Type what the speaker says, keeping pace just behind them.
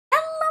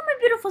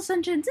beautiful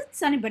sunshines, it's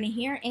Sunny Bunny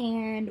here,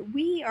 and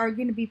we are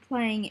going to be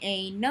playing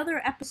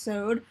another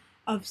episode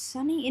of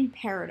Sunny in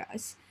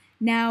Paradise.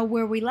 Now,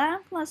 where we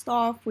last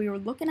off, we were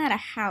looking at a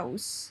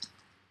house.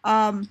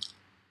 Oh.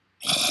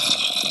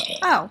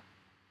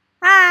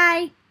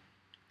 Hi!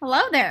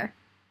 Hello there.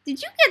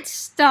 Did you get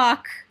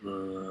stuck?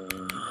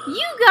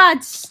 You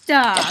got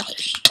stuck.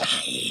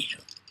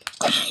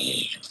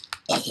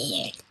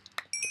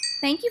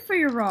 Thank you for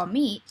your raw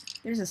meat.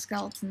 There's a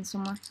skeleton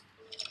somewhere.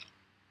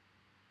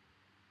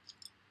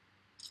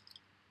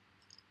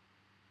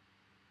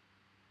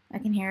 I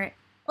can hear it.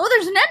 Oh,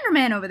 there's an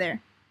Enderman over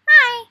there.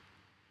 Hi.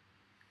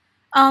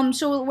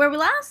 So where we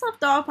last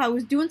left off, I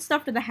was doing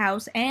stuff to the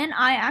house, and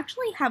I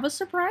actually have a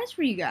surprise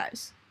for you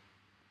guys.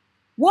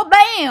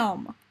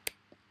 Wha-bam!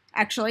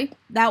 Actually,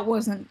 that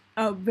wasn't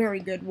a very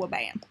good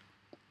wha-bam.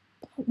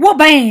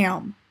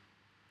 Wha-bam!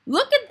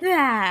 Look at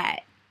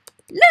that!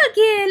 Look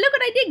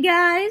what I did,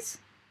 guys!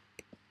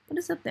 What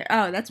is up there?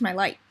 Oh, that's my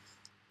light.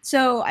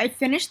 So, I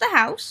finished the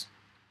house.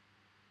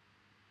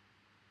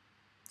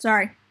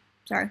 Sorry.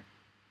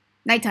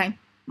 Nighttime.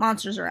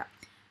 Monsters are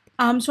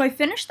out. So I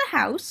finished the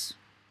house.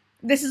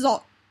 This is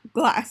all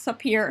glass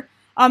up here.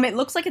 It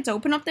looks like it's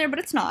open up there, but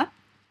it's not.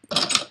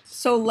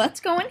 So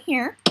let's go in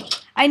here.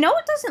 I know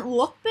it doesn't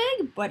look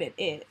big, but it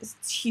is.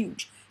 It's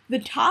huge. The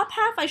top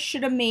half I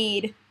should have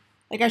made,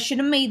 I should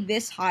have made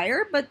this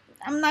higher, but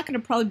I'm not going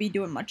to probably be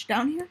doing much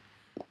down here.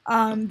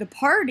 The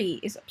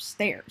party is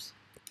upstairs.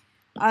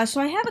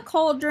 So I have a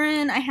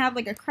cauldron. I have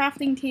like a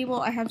crafting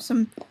table. I have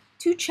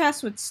two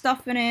chests with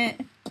stuff in it.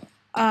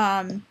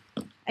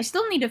 I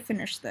still need to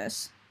finish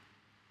this.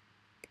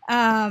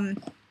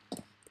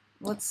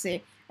 Let's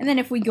see. And then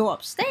if we go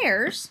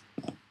upstairs,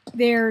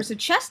 there's a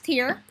chest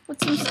here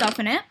with some stuff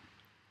in it.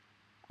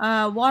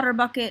 Water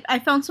bucket. I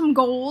found some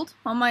gold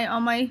on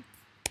my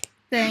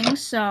thing,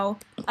 so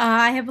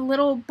I have a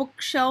little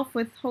bookshelf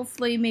with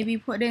hopefully maybe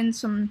put in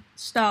some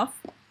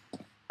stuff.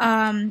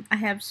 I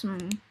have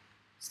some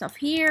stuff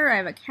here. I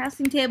have a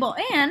casting table,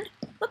 and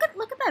look at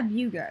that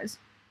view, guys.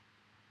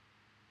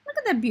 Look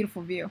at that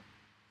beautiful view.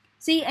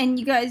 See, and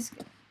you guys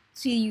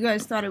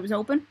thought it was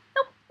open?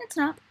 Nope, it's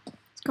not.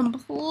 It's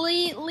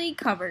completely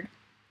covered.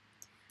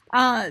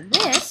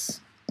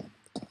 This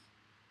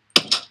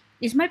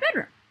is my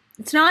bedroom.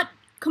 It's not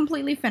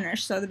completely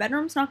finished, so the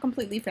bedroom's not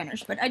completely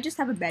finished, but I just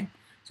have a bed.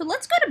 So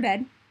let's go to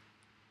bed.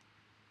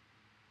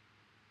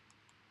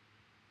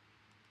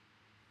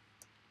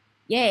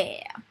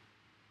 Yeah.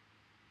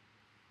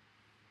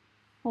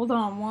 Hold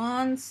on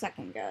 1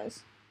 second,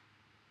 guys.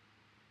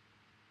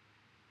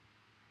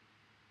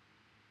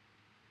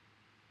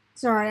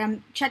 Sorry,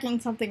 I'm checking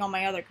something on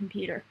my other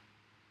computer.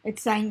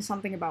 It's saying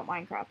something about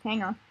Minecraft.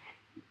 Hang on.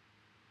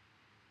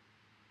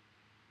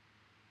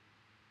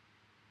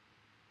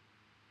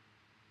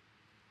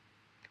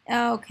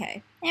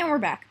 Okay, and we're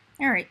back.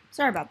 Alright,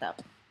 sorry about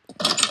that.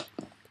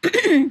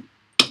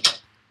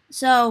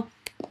 So,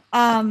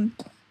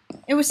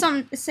 it was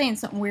saying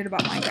something weird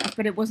about Minecraft,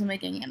 but it wasn't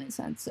making any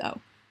sense, so.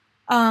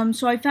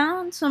 So I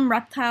found some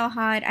reptile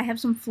hide. I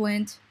have some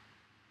flint.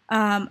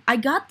 I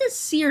got this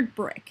seared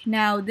brick.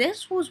 Now,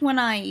 this was when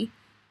I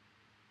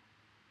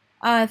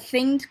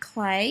thinged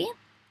clay.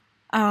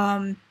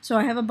 So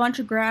I have a bunch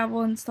of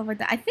gravel and stuff like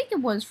that. I think it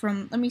was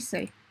from, let me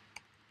see.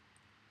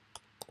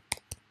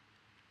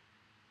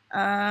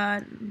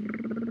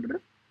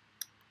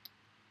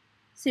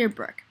 Seared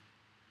brick.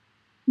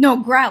 No,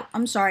 grout.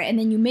 I'm sorry. And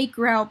then you make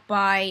grout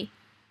by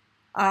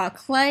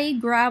clay,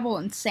 gravel,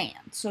 and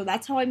sand. So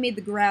that's how I made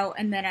the grout,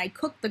 and then I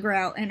cooked the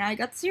grout, and I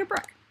got the seared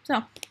brick.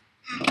 So,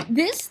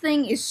 this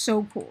thing is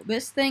so cool.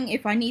 This thing,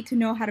 if I need to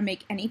know how to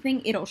make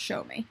anything, it'll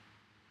show me.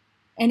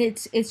 And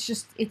it's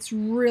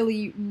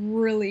really,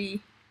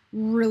 really,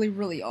 really,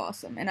 really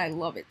awesome. And I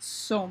love it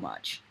so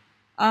much.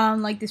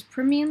 Like this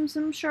premium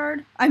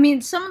shard. I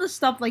mean, some of the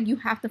stuff, like, you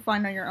have to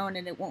find on your own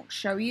and it won't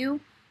show you.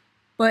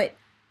 But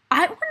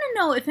I want to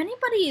know if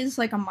anybody is,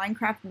 like, a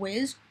Minecraft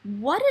whiz,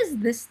 what is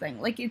this thing?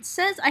 Like, it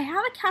says, I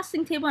have a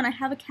casting table and I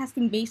have a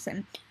casting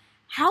basin.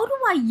 How do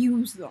I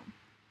use them?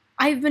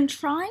 I've been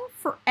trying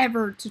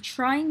forever to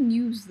try and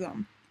use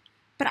them,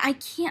 but I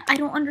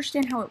don't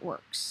understand how it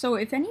works. So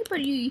if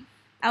anybody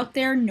out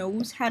there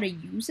knows how to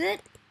use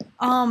it,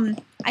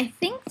 I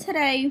think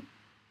today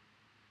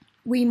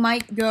we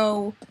might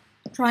go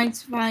trying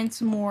to find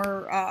some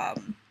more,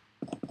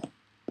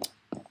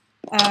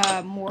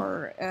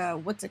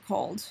 what's it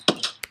called?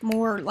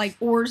 More, like,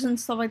 ores and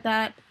stuff like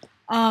that.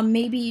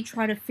 Maybe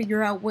try to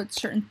figure out what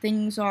certain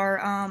things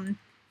are,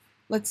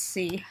 let's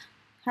see.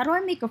 How do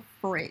I make a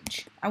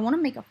fridge? I want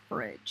to make a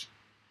fridge.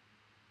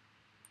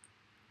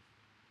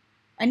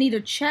 I need a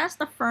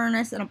chest, a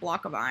furnace, and a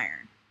block of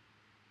iron.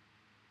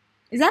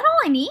 Is that all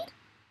I need?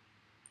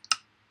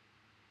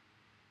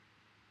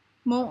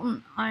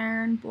 Molten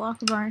iron,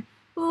 block of iron.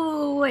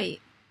 Oh,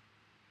 wait.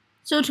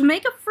 So to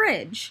make a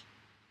fridge,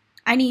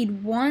 I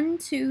need 1,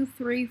 2,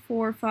 3,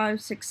 4, 5,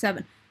 6,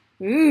 7.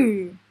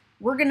 Ooh.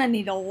 We're gonna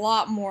need a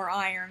lot more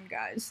iron,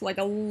 guys. Like,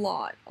 a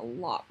lot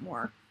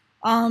more.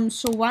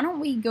 So why don't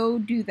we go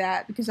do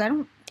that, because I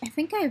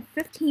think I have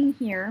 15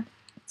 here.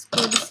 Let's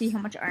go to see how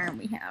much iron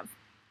we have.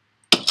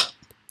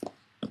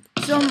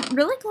 So I'm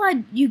really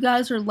glad you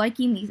guys are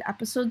liking these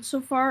episodes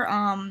so far.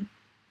 I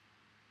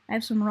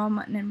have some raw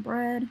mutton and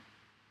bread.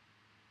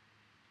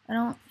 I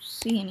don't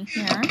see any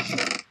here.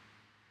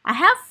 I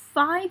have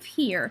 5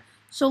 here.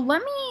 So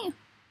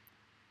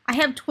I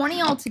have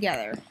 20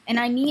 altogether, and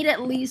I need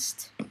at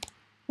least,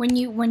 when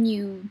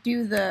you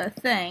do the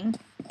thing,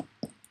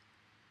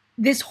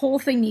 this whole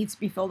thing needs to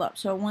be filled up.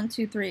 So 1,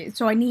 2, 3.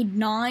 So I need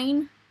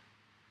 9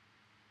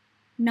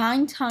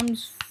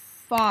 times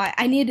 5.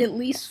 I need at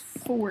least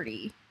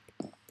 40.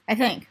 I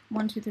think.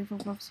 1, 2, 3, 4,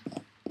 5, 6.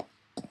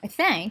 I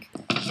think.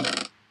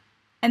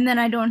 And then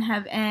I don't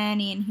have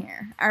any in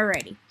here.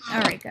 Alrighty.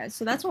 Alright, guys.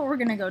 So that's what we're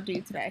gonna go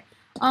do today.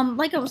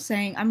 Like I was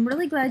saying, I'm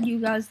really glad you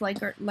guys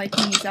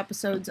liking these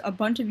episodes. A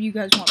bunch of you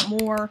guys want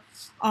more.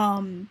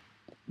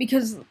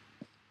 Because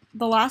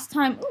the last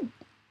time... Ooh.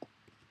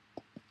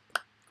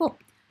 Cool.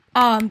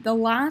 The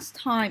last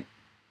time...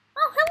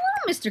 Oh,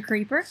 hello, Mr.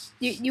 Creeper.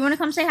 You want to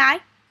come say hi?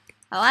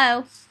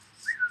 Hello?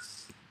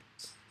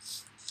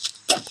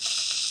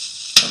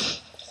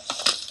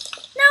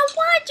 Now,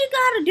 why'd you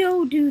gotta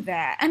go do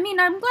that? I mean,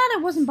 I'm glad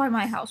it wasn't by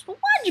my house, but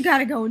why'd you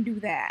gotta go and do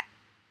that?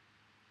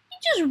 You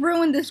just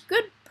ruined this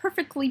good,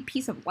 perfectly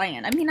piece of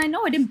land. I mean, I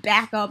know I didn't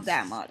back up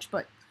that much,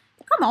 but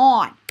come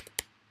on.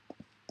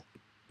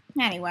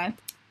 Anyway,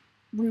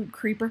 rude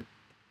creeper.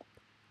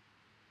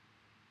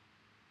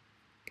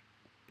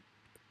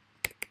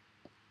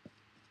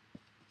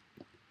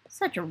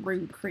 Such a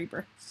rude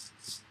creeper.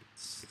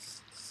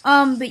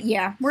 But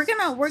yeah, we're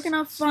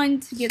gonna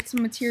find to get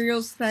some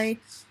materials today.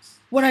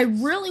 What I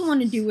really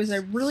want to do is I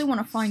really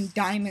want to find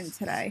diamond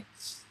today.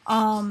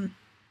 Oh,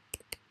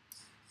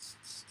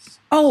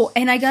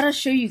 and I gotta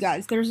show you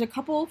guys. There's a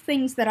couple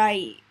things that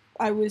I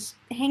was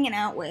hanging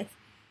out with,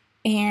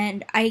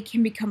 and I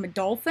can become a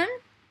dolphin,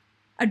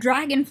 a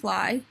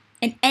dragonfly,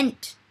 an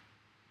ent.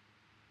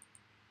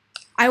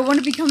 I want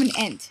to become an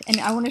ent, and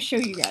I want to show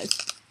you guys.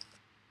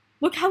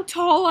 Look how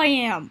tall I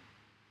am.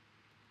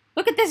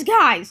 Look at this,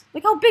 guys.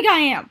 Look how big I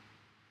am.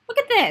 Look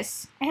at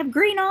this. I have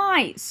green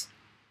eyes.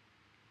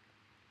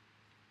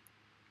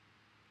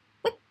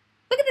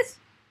 Look at this.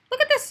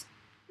 Look at this.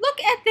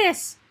 Look at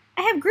this.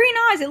 I have green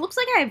eyes. It looks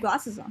like I have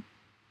glasses on.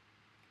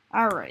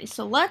 Alright,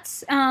 so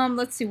let's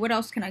see, what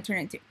else can I turn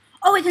into?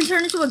 Oh, I can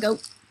turn into a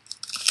goat.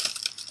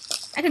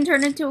 I can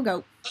turn into a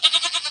goat.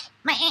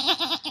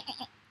 I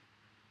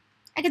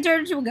can turn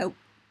into a goat.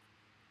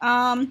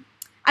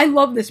 I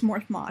love this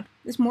morph mod.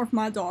 This morph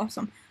mod's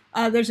awesome.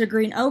 There's a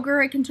green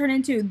ogre I can turn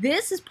into.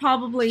 This is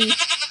probably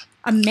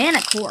a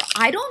manicore.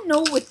 I don't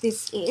know what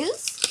this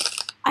is.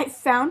 I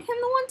found him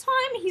the one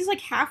time. He's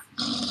like half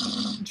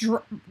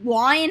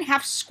lion,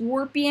 half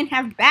scorpion,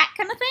 half bat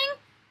kind of thing.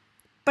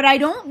 But I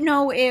don't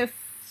know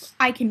if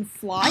I can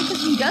fly,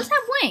 because he does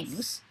have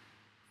wings.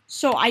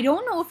 So I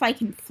don't know if I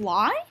can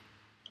fly.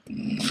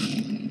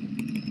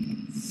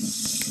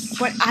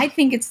 But I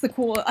think it's the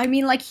cool... I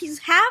mean, like, he's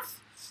half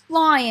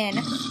lion,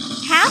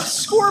 half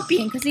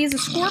scorpion, because he has a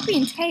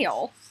scorpion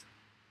tail.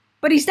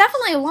 But he's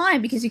definitely a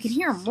lion, because you can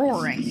hear him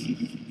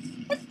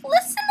roaring. Like,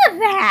 listen to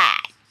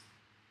that!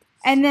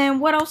 And then,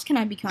 what else can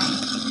I become?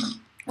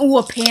 Oh,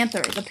 a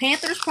panther. The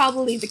panther's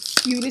probably the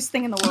cutest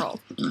thing in the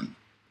world.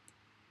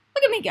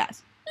 Look at me,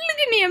 guys. Look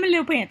at me, I'm a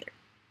little panther.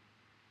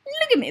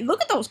 Look at me.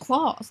 Look at those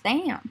claws.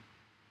 Damn.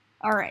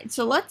 Alright,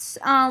 so let's,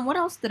 what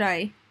else did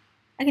I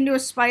can do a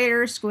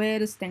spider, a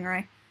squid, a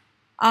stingray.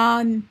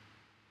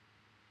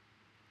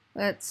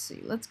 Let's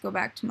see. Let's go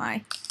back to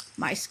my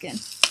skin.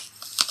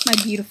 My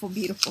beautiful,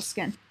 beautiful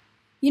skin.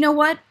 You know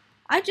what?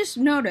 I just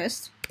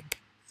noticed...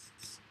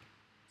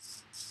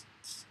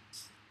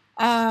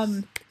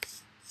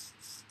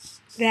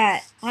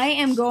 that I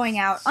am going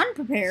out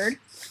unprepared.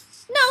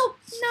 No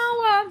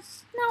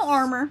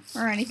armor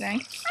or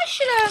anything. I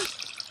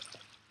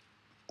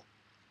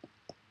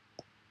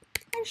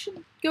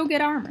should go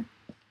get armor.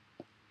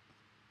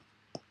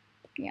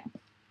 Yeah.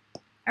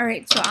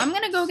 Alright, so I'm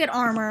gonna go get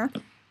armor,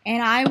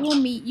 and I will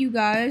meet you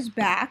guys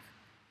back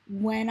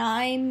when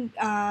I'm,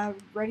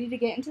 ready to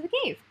get into the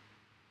cave.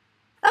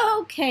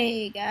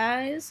 Okay,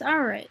 guys.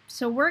 Alright,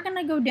 so we're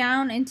gonna go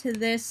down into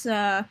this,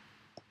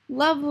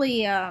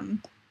 lovely,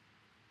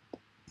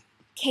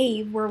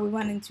 cave where we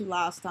went into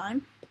last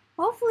time.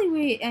 Hopefully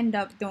we end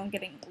up don't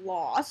getting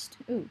lost.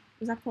 Ooh,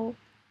 is that cold?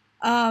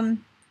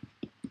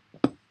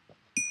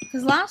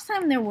 Because last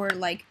time there were,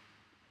 like,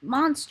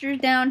 monsters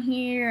down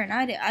here, and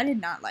I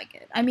did not like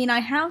it. I mean, I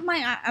have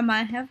my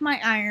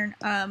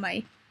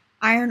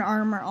iron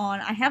armor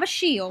on. I have a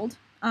shield,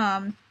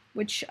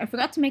 which I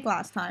forgot to make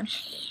last time.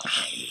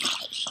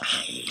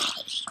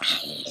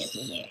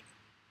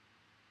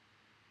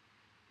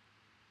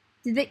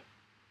 Did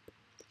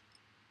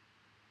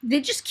they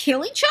just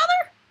kill each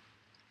other?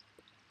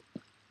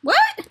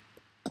 What?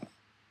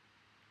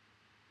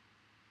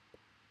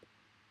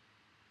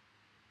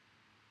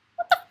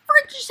 What the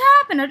frick just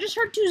happened? I just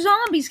heard 2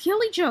 zombies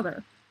kill each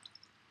other.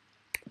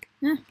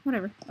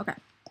 Whatever. Okay.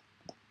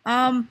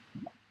 Oh,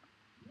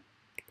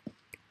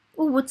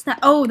 what's that?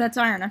 Oh, that's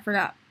iron. I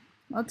forgot.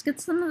 Let's get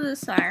some of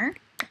this iron.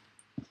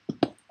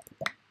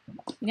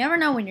 You never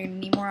know when you're gonna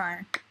need more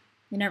iron.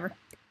 You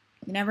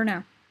never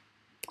know.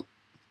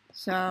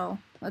 So,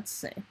 let's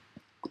see.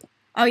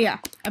 Oh yeah,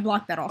 I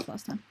blocked that off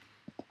last time.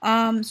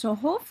 So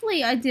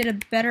hopefully I did a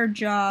better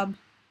job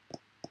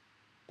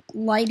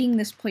lighting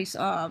this place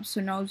up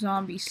so no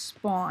zombies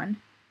spawn.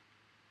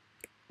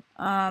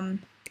 I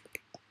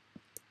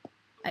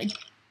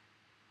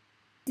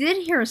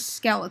did hear a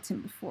skeleton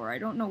before. I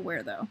don't know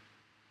where though.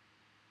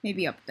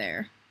 Maybe up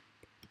there.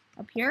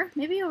 Up here?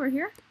 Maybe over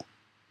here?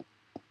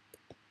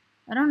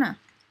 I don't know.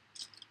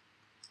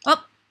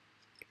 Oh!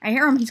 I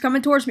hear him. He's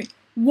coming towards me.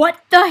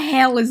 What the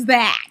hell is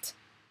that?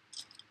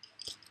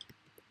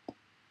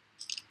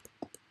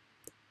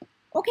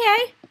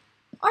 Okay.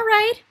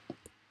 Alright.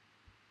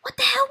 What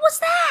the hell was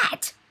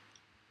that?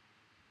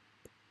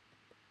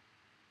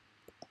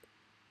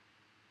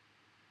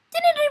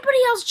 Didn't anybody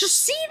else just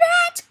see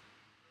that?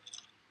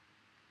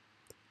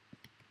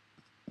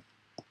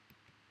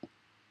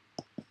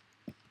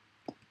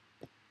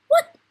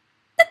 What?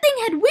 That thing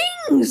had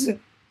wings!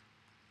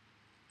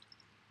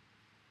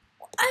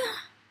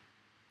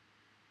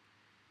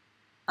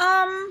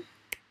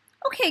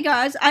 Okay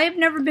guys, I have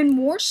never been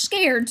more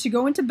scared to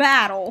go into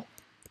battle.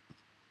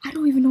 I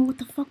don't even know what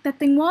the fuck that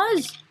thing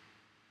was.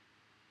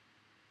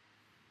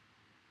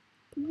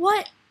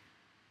 What?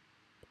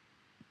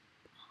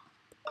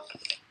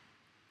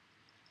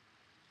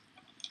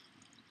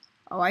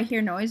 Oh, I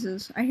hear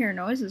noises. I hear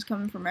noises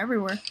coming from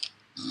everywhere.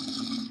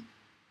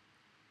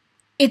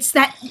 It's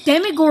that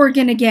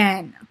Demogorgon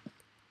again.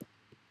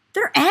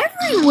 They're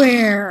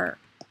everywhere.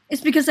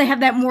 It's because I have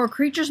that More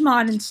Creatures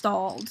mod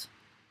installed.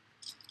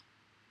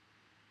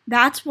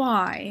 That's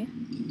why.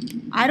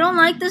 I don't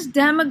like this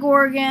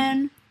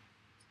Demogorgon.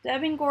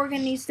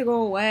 Demogorgon needs to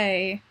go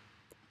away.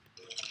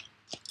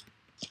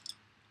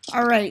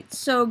 Alright,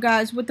 so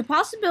guys, with the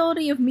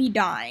possibility of me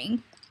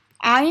dying,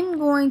 I'm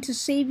going to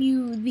save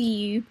you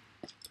the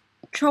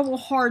trouble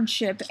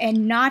hardship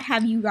and not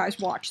have you guys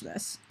watch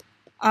this.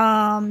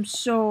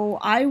 So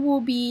I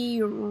will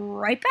be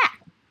right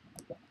back.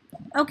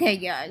 Okay,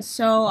 guys,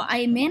 so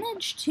I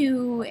managed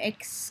to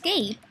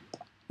escape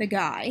the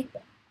guy,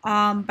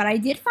 but I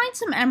did find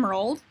some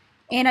emerald,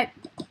 and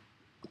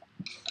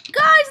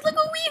Guys, look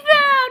what we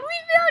found! We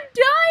found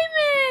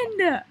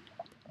diamond!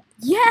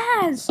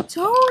 Yes,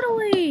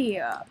 totally!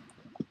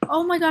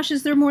 Oh my gosh,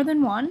 is there more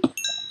than one?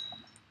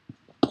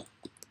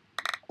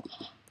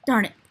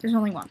 Darn it, there's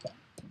only one.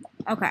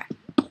 Okay.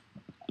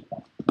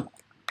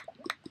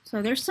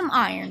 So there's some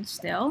iron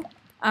still.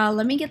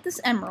 Let me get this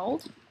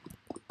emerald.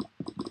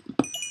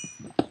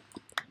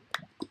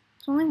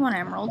 There's only one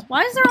emerald.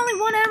 Why is there only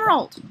one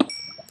emerald?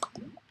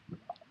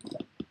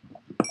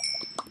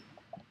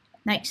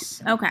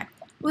 Nice. Okay.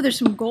 Ooh, there's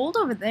some gold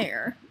over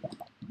there.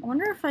 I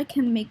wonder if I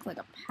can make like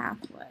a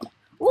pathway.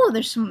 Ooh,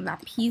 there's some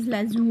lapis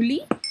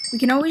lazuli. We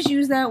can always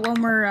use that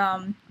when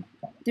we're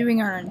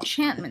doing our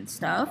enchantment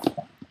stuff.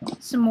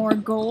 Some more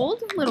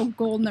gold. Little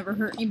gold never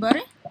hurt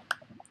anybody.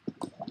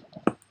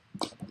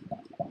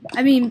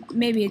 I mean,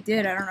 maybe it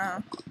did, I don't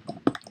know.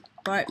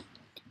 But,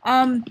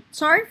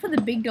 sorry for the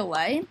big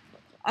delay.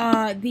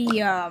 Okay,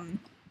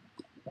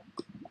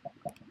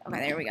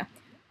 there we go.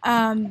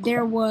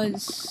 There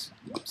was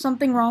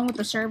something wrong with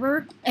the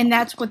server, and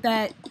that's what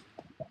that,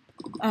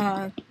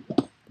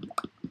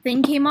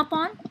 thing came up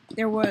on.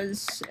 There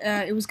was,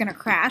 it was gonna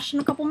crash in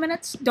a couple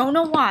minutes. Don't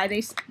know why.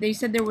 They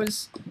said there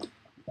was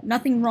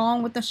nothing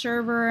wrong with the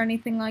server or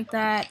anything like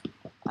that.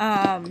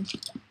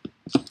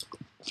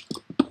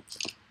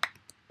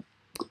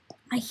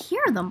 I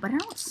hear them, but I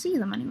don't see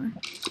them anywhere.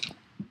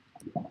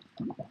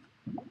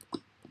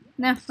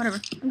 Nah, whatever.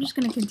 I'm just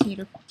gonna continue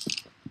to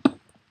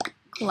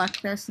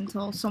collect this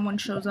until someone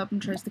shows up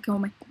and tries to kill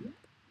me.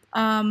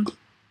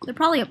 They're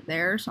probably up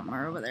there,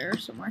 somewhere over there,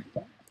 somewhere.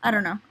 I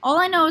don't know. All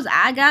I know is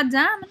I got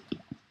diamond.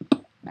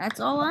 That's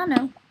all I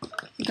know.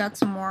 We got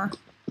some more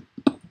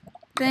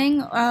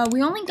thing.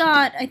 We only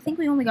got, I think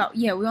we only got,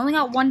 yeah, we only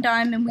got one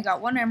diamond, we got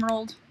one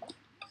emerald.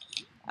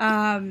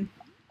 There's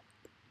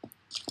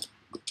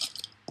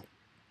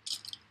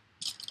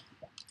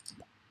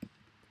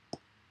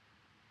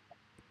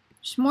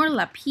more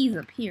lapis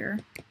up here.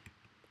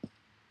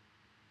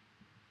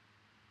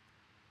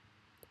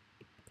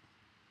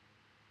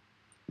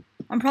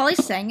 I'm probably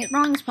saying it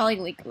wrong. It's probably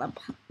like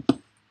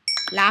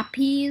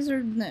lapis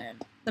or the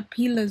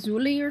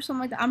lazuli or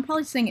something like that. I'm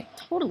probably saying it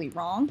totally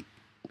wrong.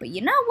 But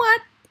you know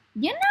what?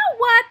 You know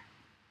what?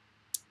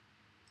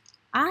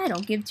 I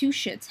don't give two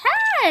shits.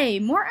 Hey!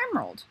 More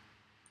emerald.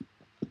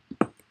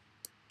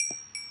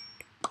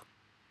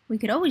 We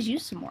could always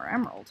use some more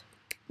emerald.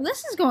 Well,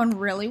 this is going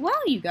really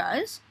well, you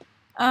guys.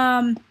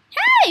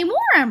 Hey! More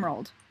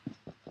emerald!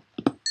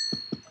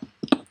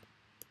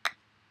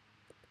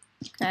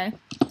 Okay.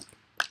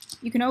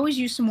 You can always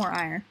use some more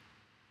iron.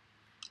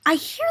 I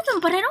hear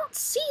them, but I don't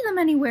see them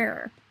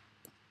anywhere.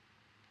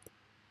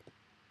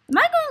 Am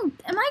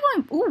I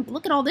going, ooh,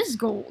 look at all this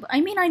gold.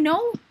 I mean, I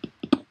know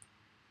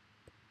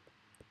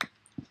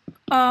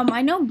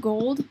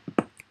gold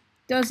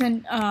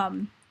doesn't,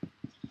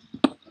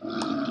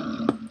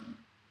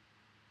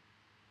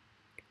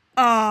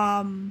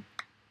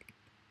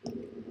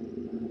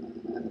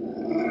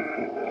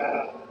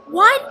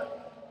 What?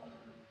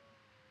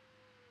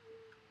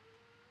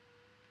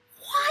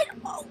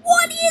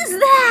 What is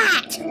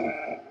that?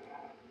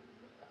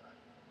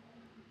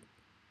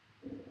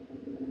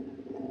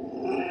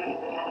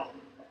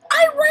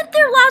 I went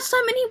there last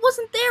time and he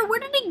wasn't there. Where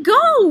did he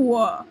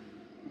go?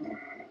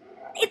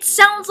 It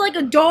sounds like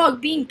a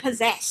dog being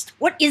possessed.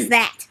 What is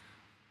that?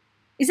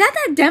 Is that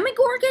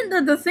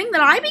Demogorgon, the thing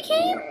that I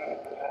became?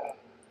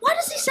 Why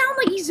does he sound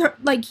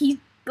like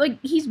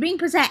he's being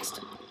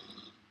possessed?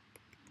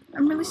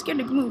 I'm really scared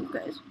to move,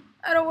 guys.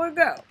 I don't want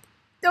to go.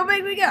 Don't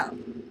make me go.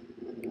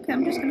 Okay,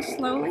 I'm just gonna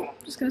slowly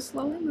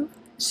move.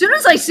 As soon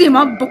as I see him,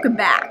 I'm booking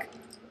back.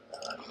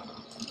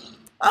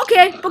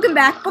 Okay, book him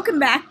back, book him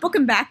back, book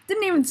him back.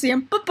 Didn't even see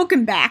him, but book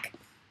him back.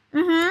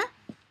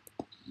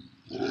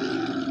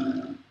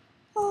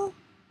 Oh,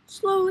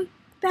 slowly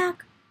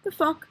back the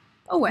fuck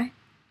away.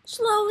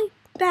 Slowly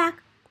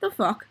back the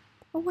fuck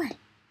away.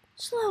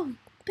 Slowly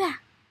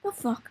back the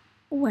fuck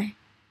away.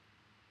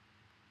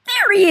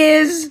 There he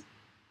is!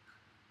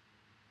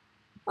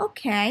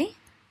 Okay.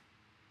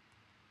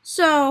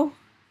 So...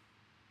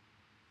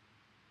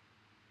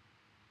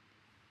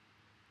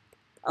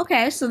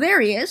 Okay, so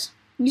there he is.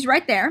 He's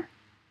right there.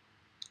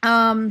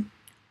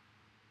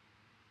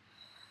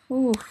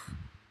 Ooh.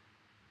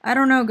 I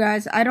don't know,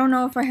 guys. I don't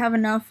know if I have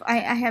enough. I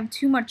have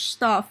too much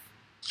stuff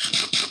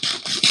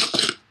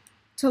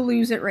to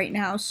lose it right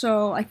now.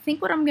 So I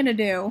think what I'm gonna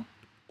do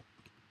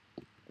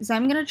is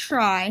I'm gonna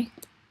try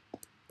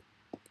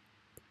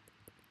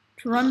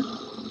to run.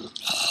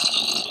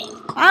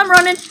 I'm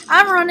running.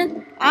 I'm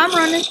running. I'm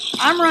running.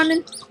 I'm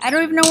running. I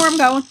don't even know where I'm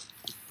going.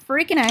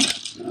 Freaking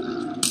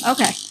A.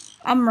 Okay.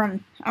 I'm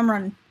running. I'm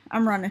running.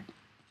 I'm running.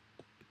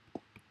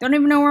 Don't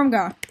even know where I'm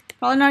going.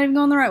 Probably not even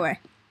going the right way.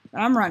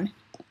 But I'm running.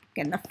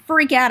 Getting the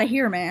freak out of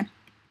here, man.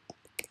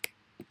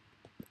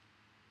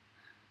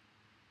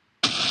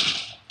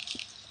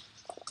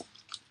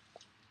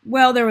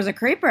 Well, there was a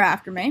creeper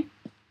after me.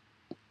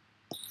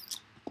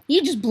 He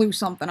just blew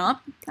something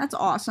up. That's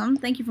awesome.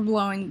 Thank you for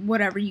blowing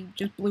whatever you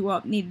just blew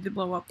up, needed to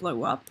blow up.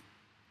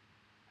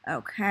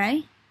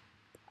 Okay.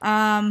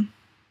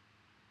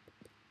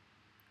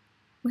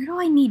 Where do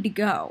I need to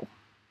go?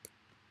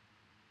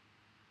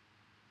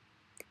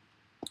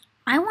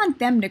 I want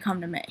them to come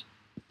to me.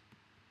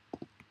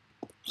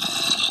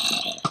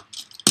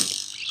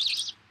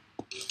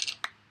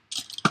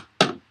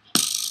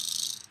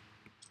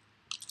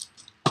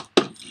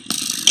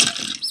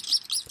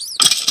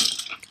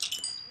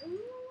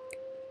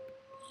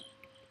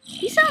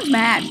 He sounds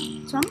mad,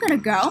 so I'm gonna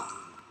go.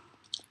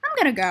 I'm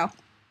gonna go.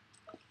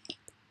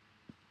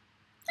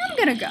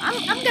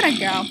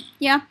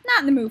 Yeah, not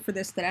in the mood for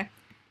this today.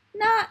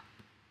 Not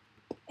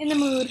in the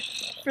mood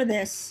for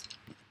this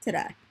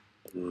today.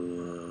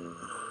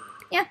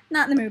 Yeah,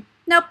 not in the mood.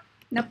 Nope.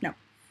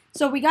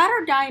 So we got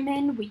our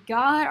diamond, we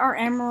got our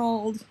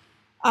emerald.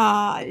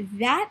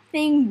 That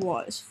thing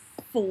was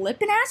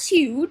flippin' ass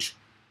huge.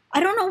 I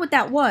don't know what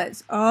that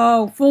was.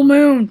 Oh, full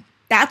moon.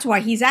 That's why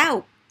he's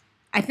out.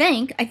 I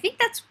think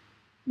that's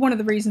one of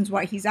the reasons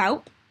why he's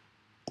out.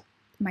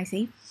 Am I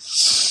safe?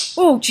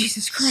 Oh,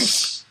 Jesus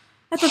Christ.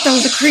 I thought that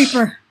was a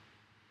creeper.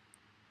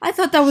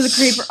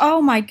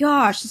 Oh my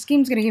gosh, this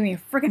game's gonna give me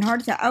a freaking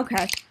heart attack.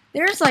 Okay.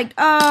 There's like,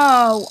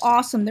 oh,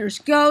 awesome. There's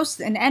ghosts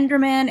and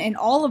Enderman and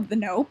all of the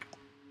nope.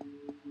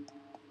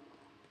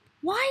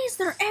 Why is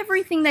there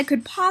everything that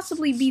could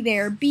possibly be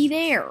there?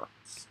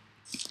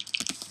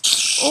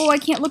 Oh, I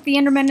can't look the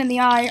Enderman in the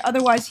eye,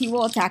 otherwise he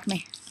will attack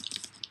me.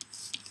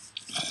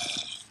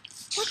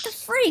 What the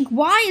freak?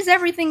 Why is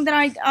everything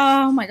that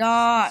oh my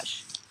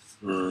gosh.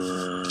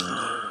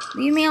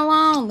 Leave me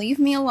alone, leave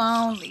me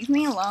alone, leave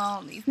me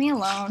alone, leave me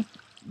alone.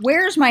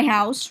 Where's my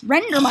house?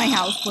 Render my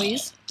house,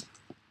 please.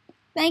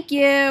 Thank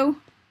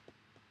you.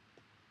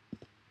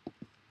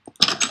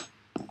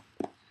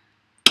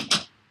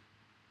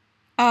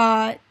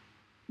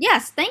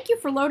 Yes, thank you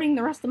for loading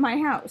the rest of my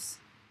house.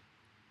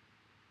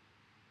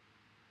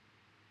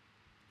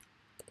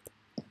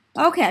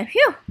 Okay,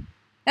 phew.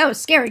 That was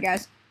scary,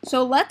 guys.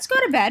 So let's go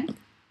to bed.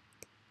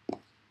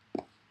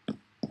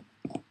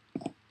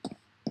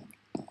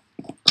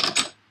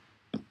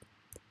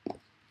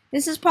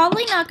 This is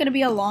probably not going to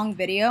be a long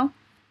video.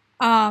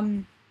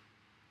 And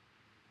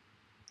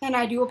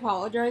I do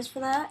apologize for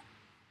that.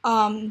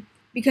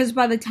 Because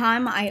by the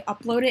time I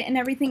upload it and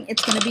everything,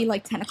 it's going to be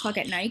like 10 o'clock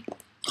at night.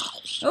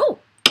 Oh!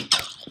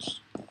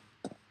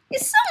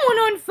 Is someone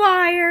on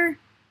fire?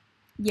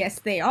 Yes,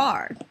 they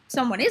are.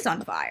 Someone is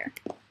on fire.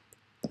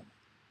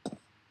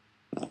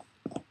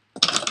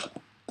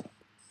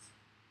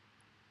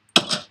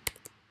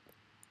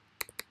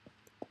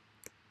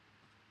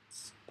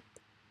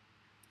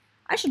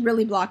 I should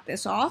really block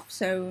this off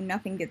so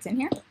nothing gets in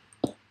here.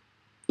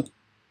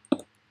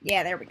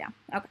 Yeah, there we go.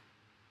 Okay.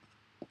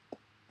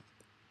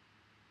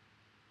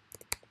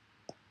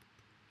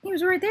 He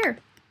was right there.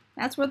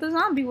 That's where the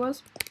zombie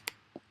was.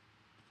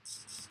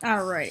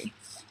 Alrighty.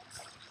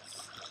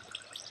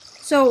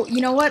 So,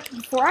 you know what?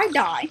 Before I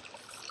die...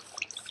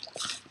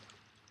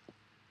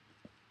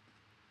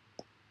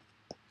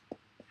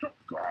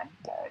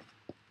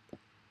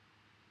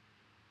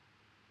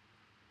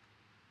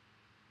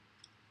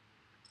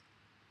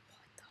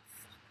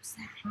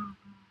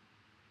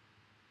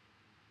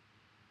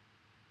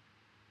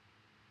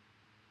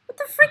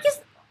 frick is...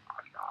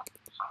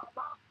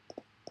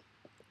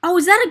 Oh,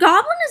 is that a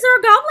goblin? Is there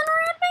a goblin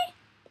around me?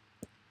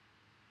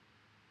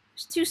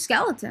 There's 2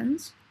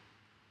 skeletons.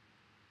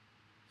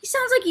 He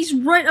sounds like he's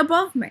right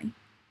above me.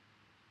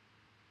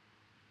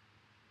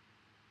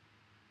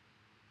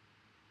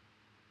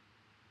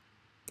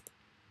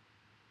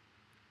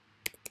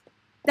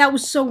 That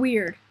was so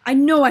weird. I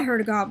know I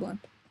heard a goblin.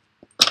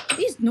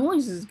 These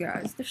noises,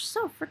 guys, they're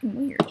so freaking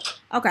weird.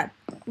 Okay,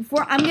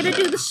 before I'm gonna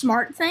do the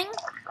smart thing.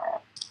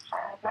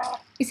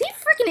 Is he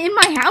freaking in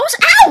my house?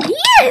 Ow, he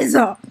is!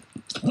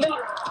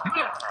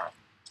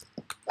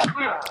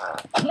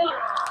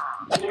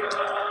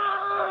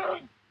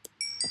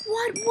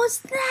 What was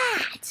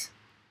that?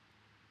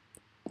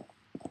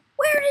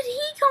 Where did he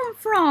come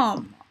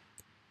from?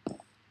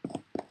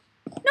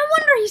 No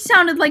wonder he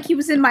sounded like he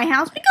was in my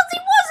house, because he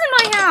was in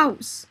my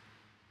house.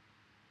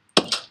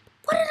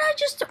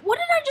 What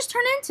did I just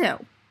turn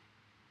into?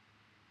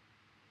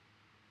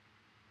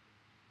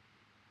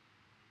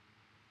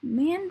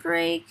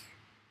 Mandrake,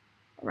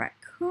 a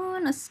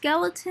raccoon, a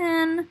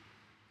skeleton,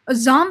 a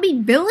zombie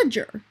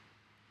villager.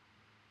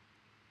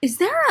 Is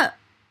there a...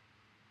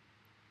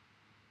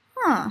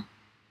 Huh.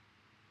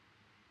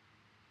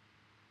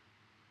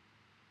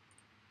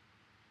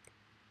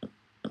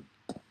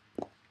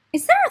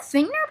 Is there a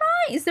thing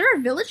nearby? Is there a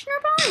village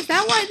nearby? Is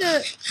that why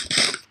the...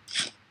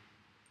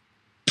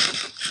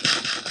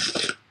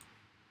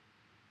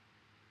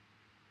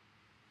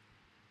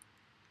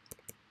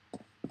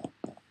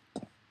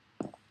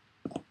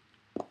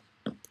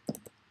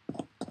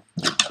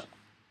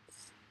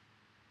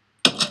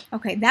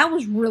 Okay, that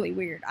was really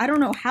weird. I don't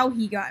know how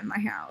he got in my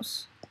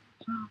house.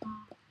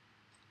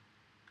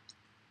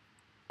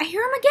 I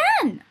hear him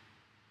again!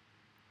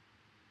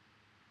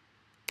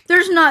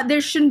 There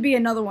shouldn't be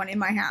another one in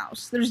my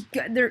house.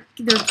 There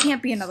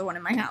can't be another one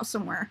in my house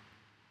somewhere.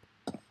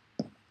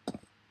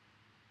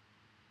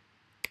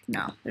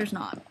 No, there's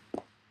not.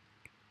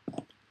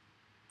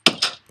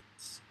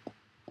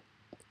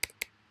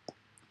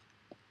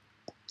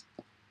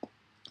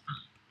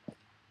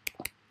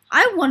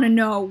 I want to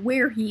know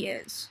where he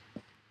is.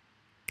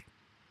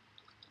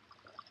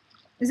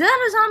 Is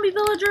that a zombie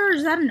villager or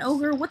is that an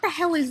ogre? What the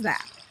hell is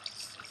that?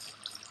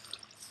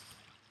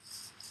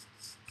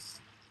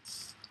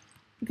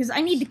 Because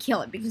I need to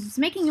kill it because it's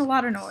making a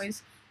lot of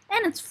noise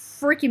and it's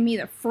freaking me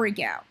the freak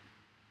out.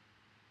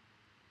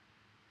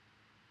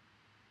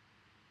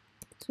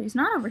 So he's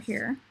not over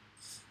here.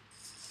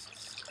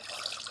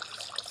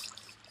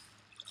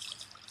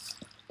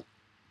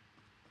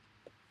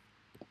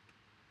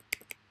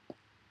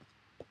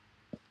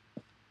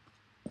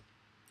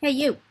 Hey,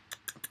 you.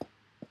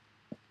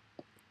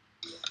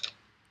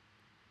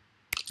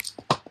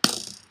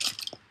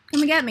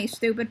 Come and get me,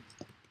 stupid.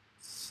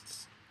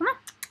 Come on.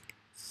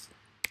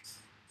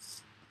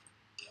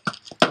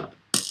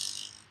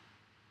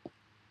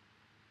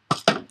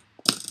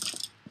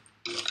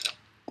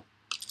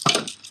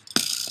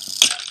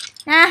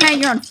 Ah,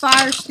 you're on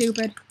fire,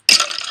 stupid.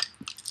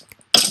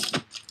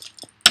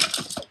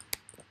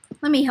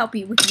 Let me help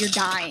you with your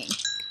dying.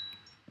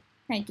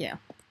 Thank you.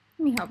 Let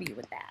me help you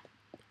with that.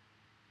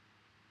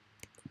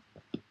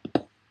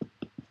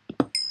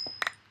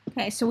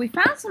 Okay, so we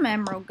found some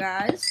emerald,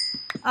 guys.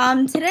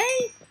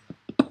 Today,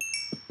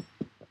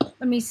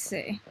 let me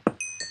see.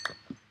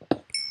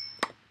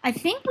 I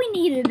think we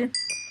needed,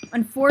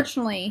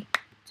 unfortunately,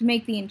 to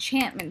make the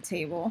enchantment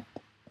table.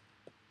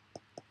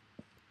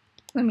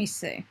 Let me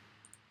see.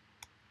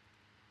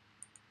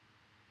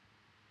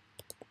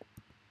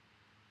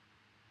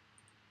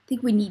 I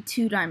think we need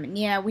 2 diamond.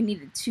 Yeah, we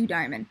needed 2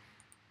 diamond.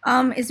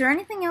 Is there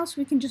anything else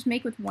we can just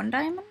make with 1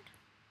 diamond?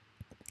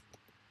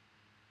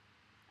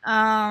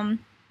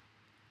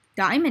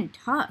 Diamond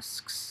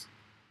tusks.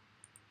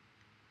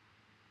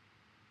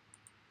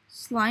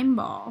 Slime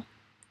ball.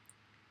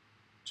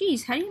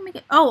 Jeez, how do you make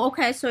it? Oh,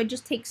 okay, so I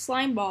just take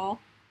slime ball,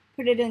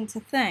 put it into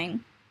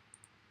thing.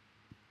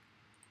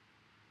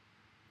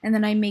 And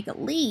then I make a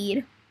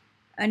lead.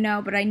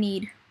 No, but I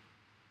need...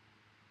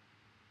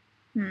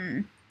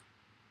 No.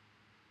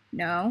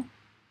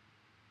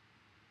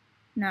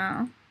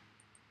 No.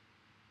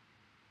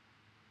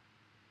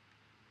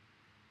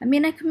 I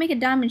mean, I could make a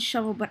diamond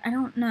shovel, but I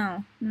don't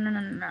know.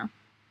 No.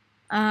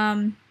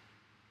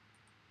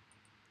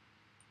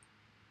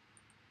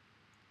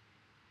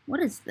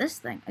 What is this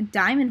thing? A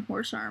diamond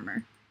horse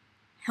armor.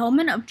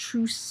 Helmet of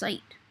true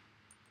sight.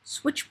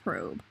 Switch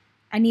probe.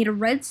 I need a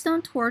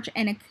redstone torch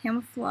and a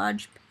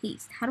camouflage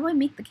paste. How do I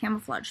make the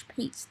camouflage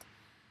paste?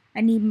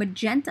 I need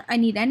magenta. I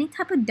need any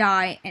type of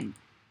dye and...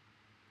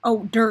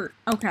 Oh, dirt.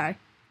 Okay.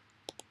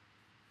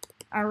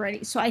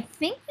 Alrighty, so I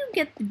think you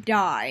get the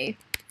dye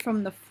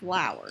from the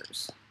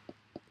flowers.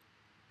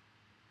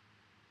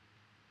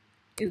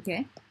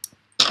 Okay.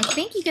 I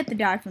think you get the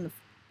dye from the...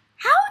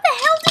 How the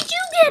hell did you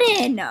get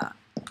in?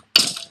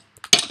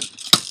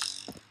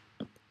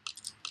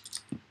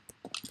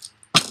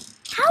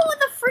 How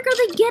the frick are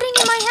they getting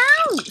in my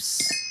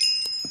house?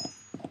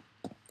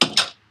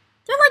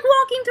 They're like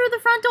walking through the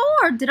front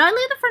door. Did I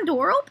leave the front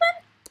door open?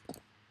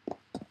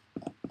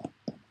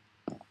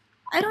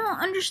 I don't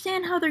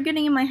understand how they're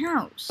getting in my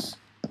house.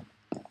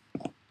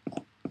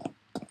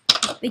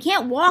 They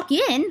can't walk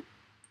in.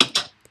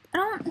 I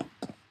don't...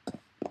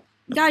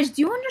 Guys,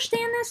 do you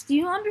understand this? Do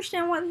you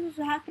understand why this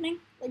is happening?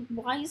 Like,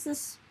 why is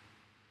this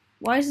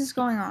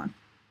going on?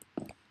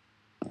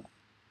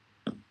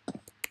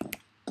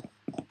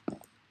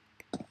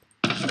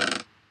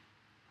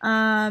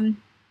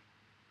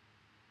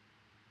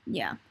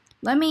 Yeah.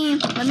 Let me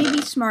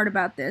be smart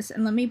about this,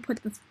 and let me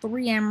put the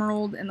 3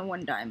 emerald and the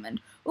 1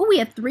 diamond. Oh, we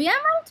have 3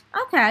 emerald?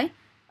 Okay.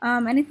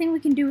 Anything we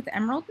can do with the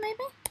emerald,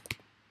 maybe?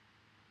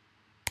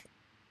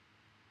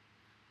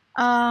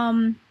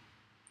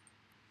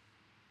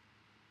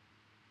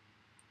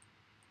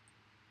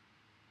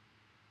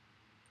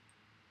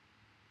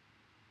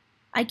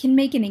 I can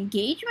make an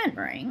engagement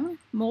ring.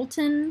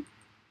 Molten.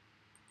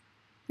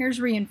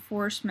 Here's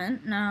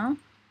reinforcement. No.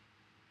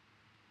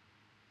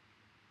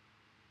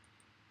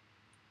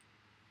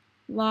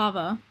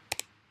 Lava.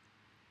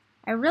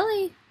 I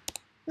really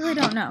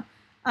don't know.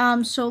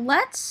 So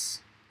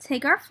let's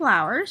take our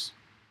flowers.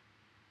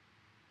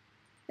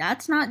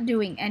 That's not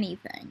doing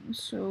anything.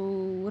 So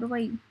what do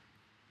I...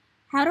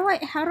 How do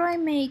I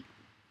make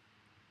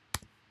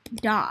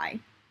dye?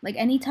 Like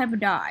any type of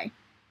dye.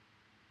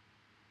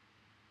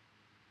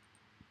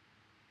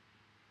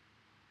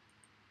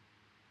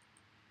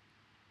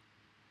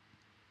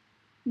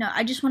 No,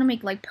 I just want to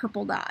make like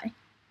purple dye.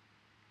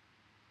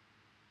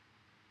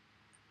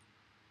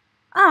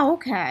 Oh,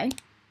 okay.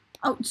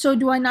 Oh, so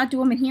do I not do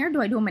them in here?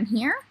 Do I do them in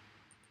here?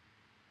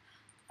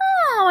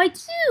 Oh, I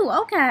do.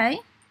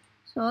 Okay.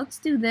 So let's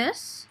do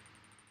this.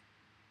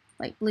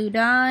 Like blue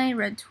dye,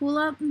 red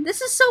tulip.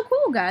 This is so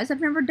cool, guys.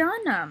 I've never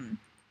gotten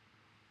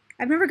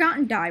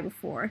dye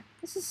before.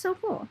 This is so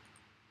cool.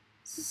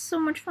 This is so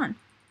much fun.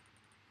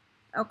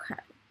 Okay.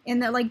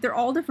 And they're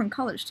all different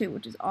colors too,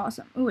 which is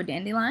awesome. Ooh, a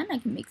dandelion. I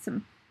can make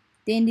some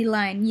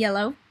dandelion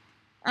yellow.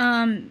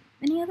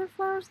 Any other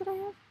flowers that I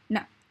have?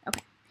 No.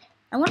 Okay.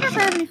 I wonder if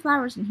I have any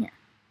flowers in here.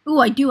 Ooh,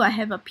 I do. I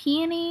have a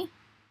peony.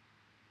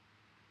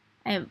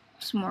 I have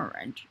some more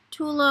red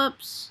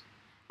tulips.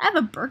 I have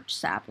a birch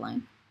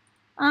sapling.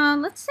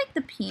 Let's take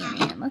the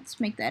peony and let's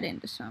make that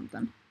into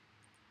something.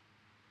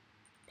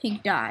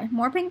 Pink dye.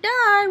 More pink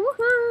dye.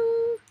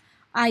 Woohoo!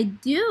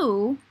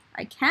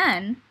 I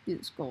can do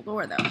this gold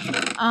ore though.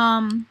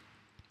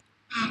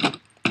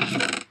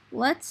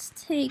 Let's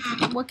take,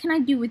 what can I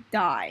do with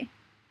dye?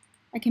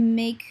 I can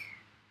make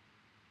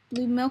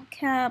blue milk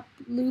cap,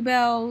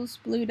 bluebells,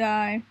 blue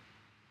dye.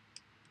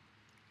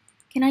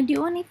 Can I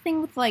do anything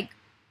with like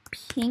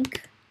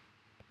pink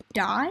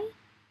dye?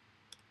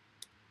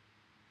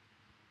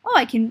 Oh,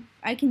 I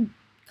can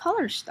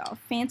color stuff.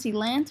 Fancy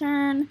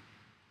lantern.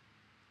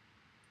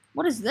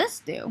 What does this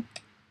do?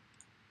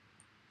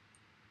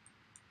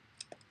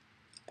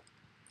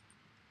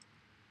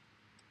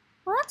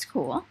 Well, that's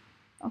cool.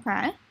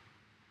 Okay.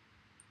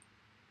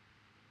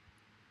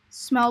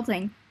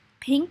 Smelting.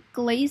 Pink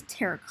glazed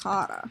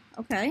terracotta.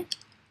 Okay.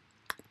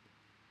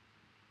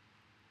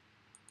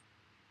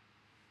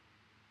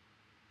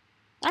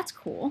 That's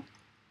cool.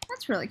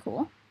 That's really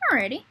cool.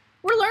 Alrighty.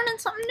 We're learning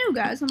something new,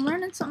 guys. I'm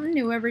learning something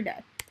new every day.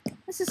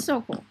 This is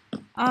so cool.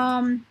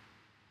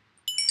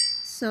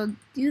 So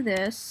do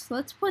this.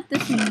 Let's put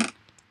this in.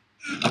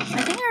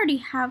 I think I already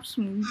have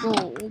some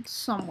gold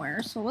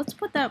somewhere. So let's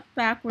put that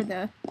back where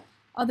the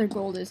other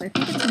gold is. I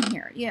think it's in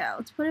here. Yeah,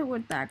 let's put it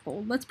with that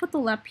gold. Let's put the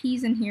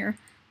lapis in here.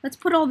 Let's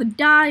put all the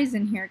dyes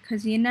in here,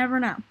 because you never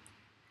know.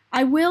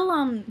 I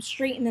will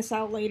straighten this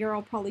out later.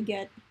 I'll probably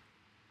get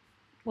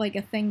like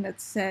a thing that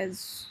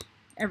says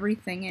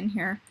everything in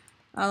here.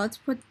 Let's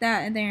put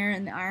that in there,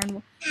 and the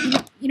iron.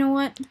 You know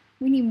what?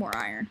 We need more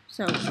iron.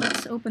 So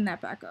let's open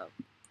that back up.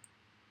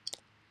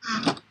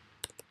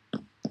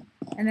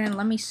 And then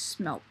let me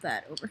smelt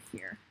that over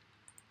here.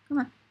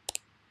 Come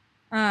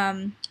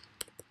on.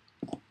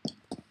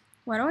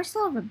 Why do I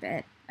still have a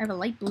bed? I have a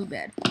light blue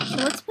bed. So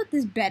let's put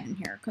this bed in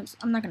here, because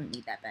I'm not going to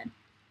need that bed.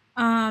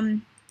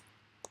 I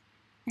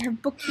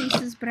have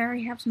bookcases, but I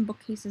already have some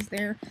bookcases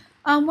there.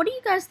 What do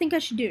you guys think I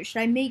should do? Should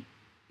I make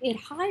it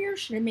higher?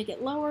 Should I make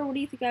it lower? What do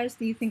you guys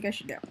think I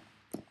should do?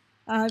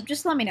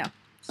 Just let me know.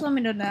 Just let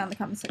me know down in the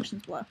comment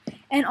sections below.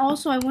 And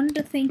also, I wanted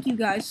to thank you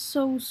guys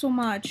so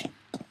much.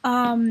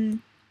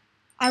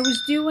 I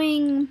was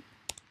doing...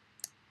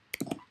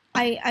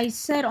 I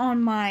said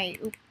on my...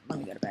 Oops, let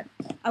me go to bed.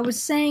 I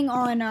was saying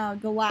on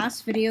the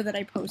last video that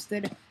I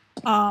posted,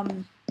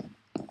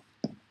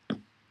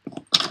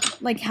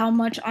 like how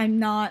much I'm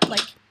not,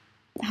 like,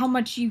 how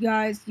much you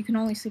can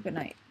only sleep at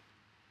night.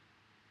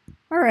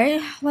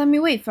 Alright, let me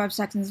wait 5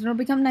 seconds and it'll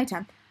become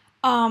nighttime.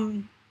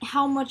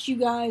 How much you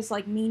guys,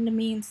 like, mean to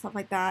me and stuff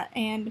like that,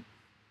 and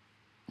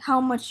how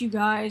much you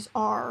guys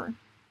are...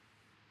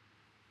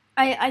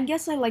 I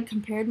guess I, like,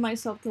 compared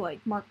myself to,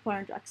 like, Markiplier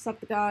and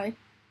Jacksepticeye,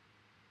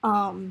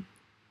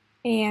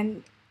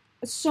 and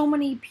so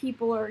many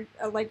people are,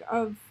 like,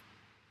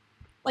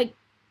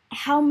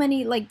 how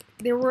many, like,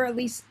 there were at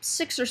least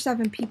 6 or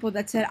 7 people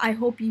that said, I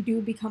hope you do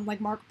become like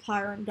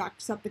Markiplier and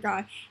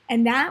Jacksepticeye,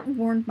 and that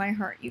warmed my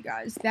heart, you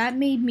guys. That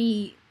made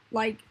me,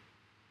 like,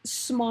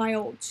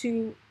 smile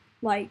to,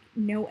 like,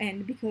 no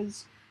end,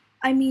 because,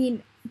 I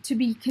mean, to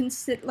be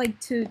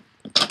to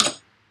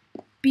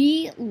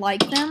be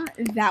like them,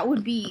 that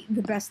would be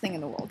the best thing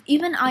in the world.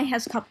 Even I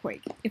has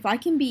Cupquake. If I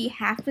can be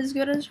half as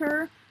good as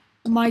her,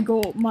 my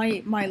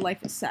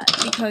life is set,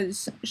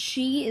 because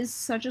she is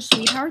such a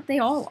sweetheart. They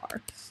all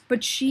are.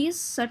 But she's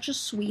such a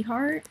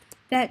sweetheart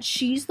that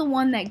she's the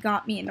one that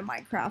got me into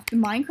Minecraft. The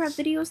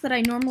Minecraft videos that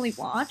I normally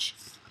watch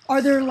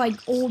are their, like,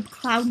 old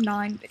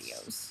Cloud9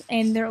 videos.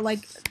 And they're,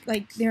 like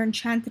their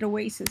Enchanted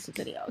Oasis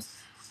videos.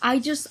 I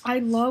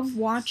love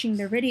watching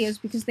their videos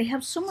because they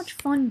have so much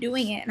fun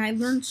doing it, and I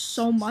learned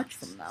so much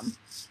from them.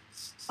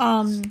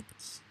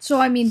 So,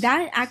 I mean,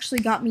 that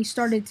actually got me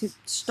started to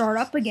start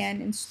up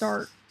again and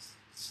start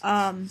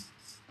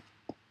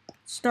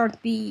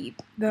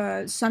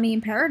the Sunny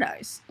in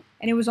Paradise.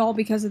 And it was all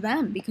because of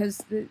them,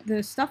 because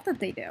the stuff that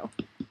they do.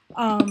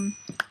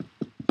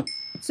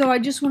 So I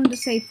just wanted to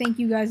say thank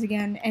you guys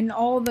again, and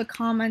all the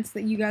comments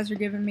that you guys are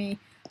giving me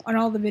on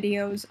all the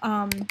videos.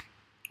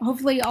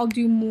 Hopefully I'll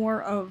do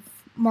more of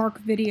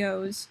Mark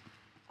videos.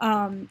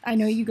 I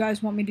know you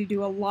guys want me to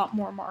do a lot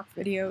more Mark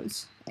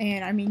videos,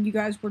 and I mean, you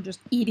guys were just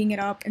eating it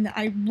up, and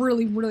I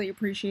really, really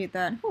appreciate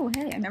that. Oh,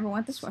 hey, I never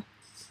went this way.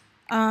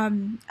 I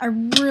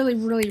really,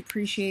 really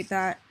appreciate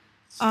that.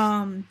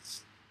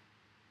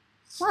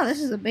 Wow,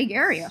 this is a big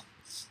area.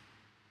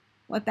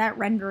 Let that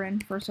render in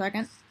for a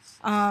second.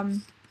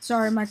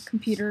 Sorry, my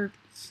computer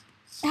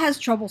has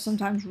trouble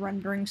sometimes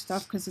rendering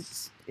stuff because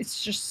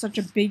it's just such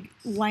a big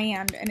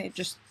land, and it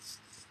just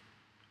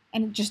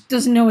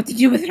doesn't know what to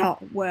do with it all.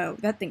 Whoa,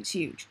 that thing's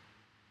huge.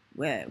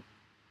 Whoa.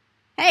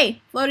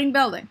 Hey, floating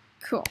building.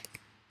 Cool.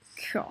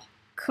 Cool.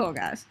 Cool,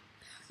 guys.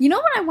 You know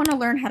what I want to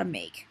learn how to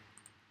make?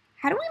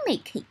 How do we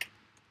make cake?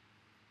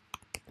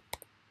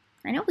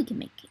 I know we can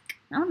make cake.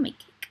 I want to make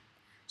cake.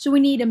 So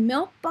we need a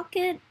milk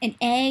bucket, an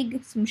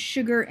egg, some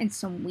sugar, and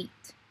some wheat.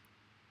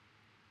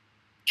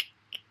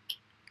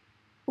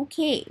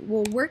 Okay,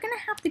 well, we're gonna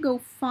have to go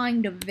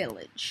find a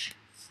village.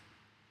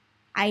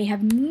 I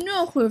have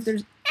no clue if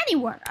there's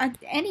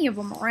any of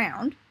them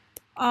around.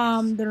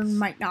 There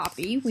might not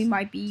be. We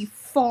might be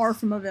far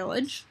from a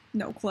village.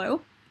 No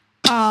clue.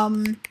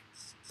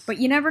 But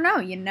you never know.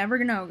 You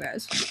never know,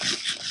 guys.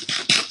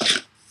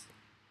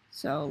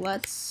 So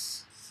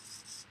let's...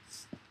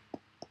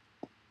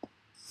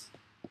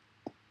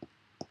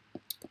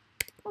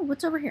 Oh,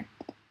 what's over here?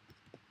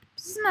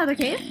 This is another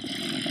cave.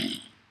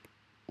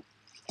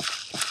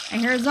 I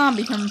hear a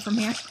zombie coming from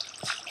here.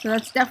 So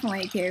that's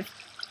definitely a cave.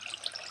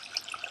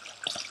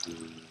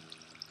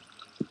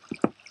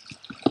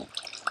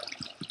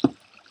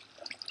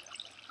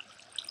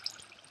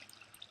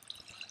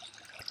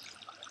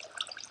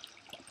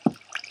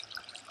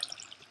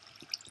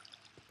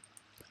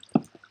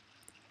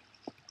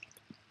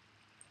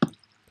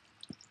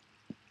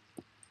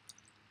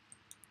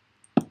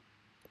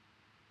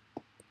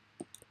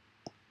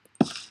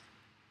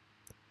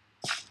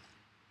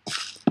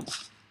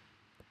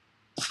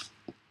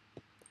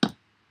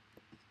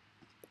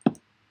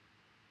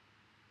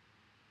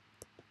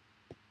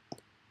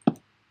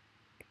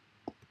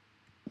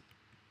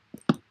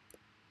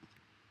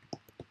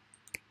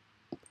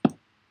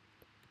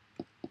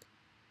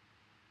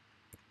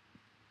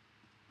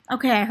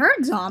 Okay, I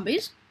heard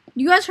zombies.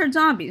 You guys heard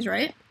zombies,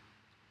 right?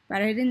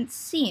 But I didn't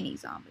see any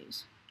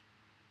zombies.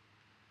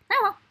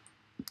 Oh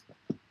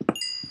well.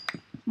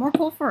 More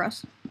coal for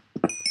us.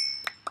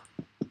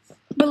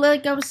 But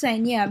like I was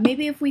saying, yeah,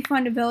 maybe if we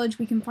find a village,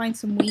 we can find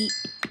some wheat.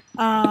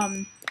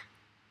 I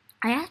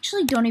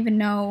actually don't even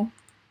know.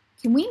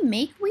 Can we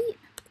make wheat?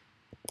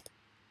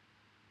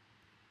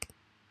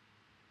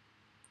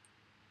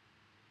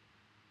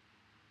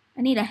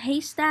 I need a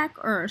haystack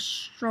or a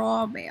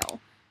straw bale,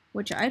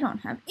 which I don't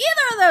have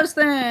either of those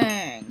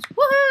things.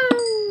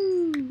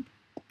 Woohoo!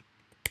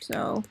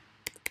 So,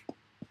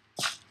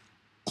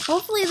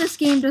 hopefully this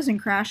game doesn't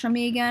crash on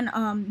me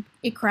again.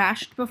 It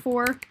crashed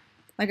before,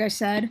 like I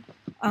said.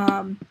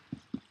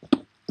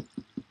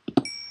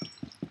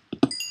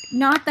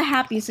 Not the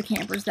happiest of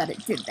campers that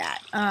it did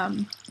that.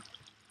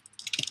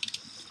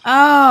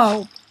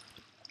 Oh!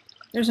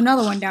 There's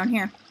another one down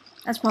here.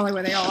 That's probably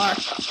where they all are.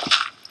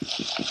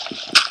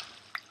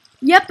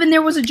 Yep, and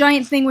there was a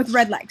giant thing with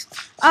red legs.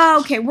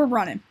 Okay, we're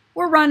running.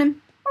 We're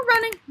running. We're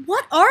running.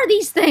 What are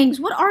these things?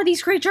 What are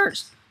these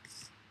creatures?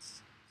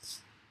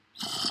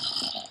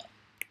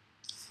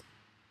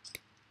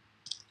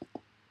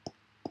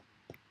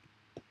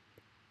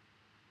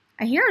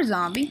 I hear a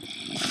zombie.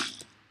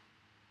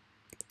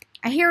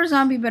 I hear a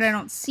zombie, but I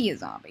don't see a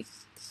zombie.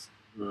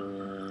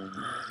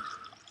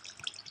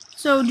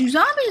 So, do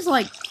zombies,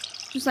 like,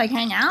 just, like,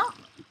 hang out?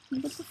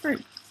 What the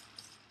frick?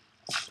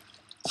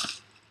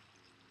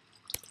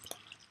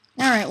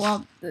 Alright,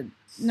 well, the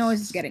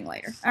noise is getting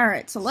later.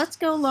 Alright, so let's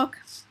go look.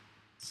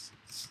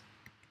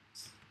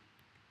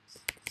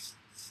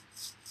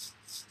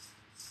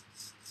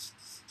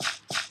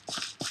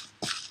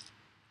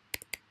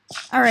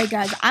 Alright,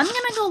 guys, I'm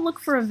gonna go look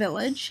for a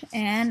village,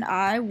 and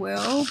I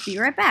will be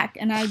right back.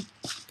 And I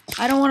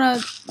don't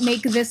want to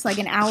make this like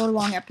an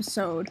hour-long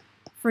episode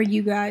for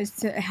you guys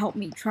to help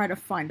me try to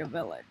find a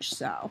village.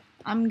 So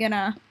I'm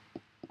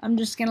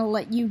just gonna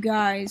let you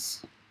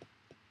guys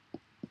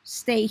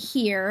stay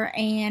here,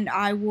 and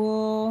I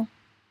will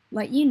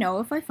let you know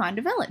if I find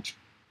a village.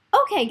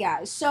 Okay,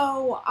 guys,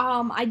 so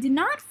I did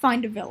not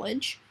find a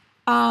village,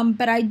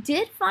 but I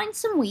did find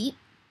some wheat.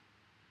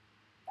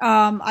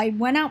 I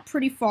went out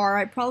pretty far.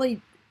 I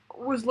probably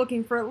was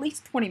looking for at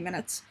least 20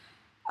 minutes.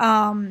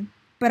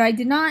 But I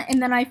did not,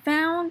 and then I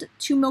found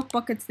 2 milk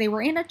buckets. They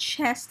were in a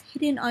chest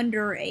hidden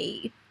under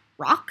a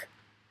rock.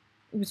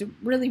 It was a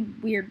really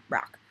weird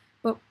rock,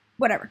 but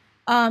whatever.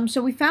 So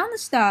we found the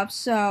stuff,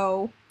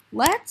 so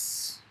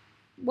let's,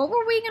 what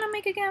were we gonna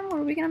make again? What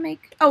were we gonna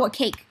make? Oh, a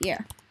cake,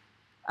 yeah.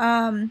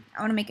 I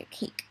wanna make a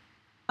cake.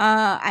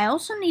 I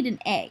also need an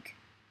egg.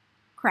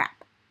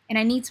 Crap. And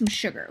I need some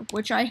sugar,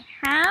 which I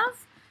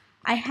have.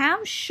 I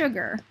have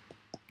sugar.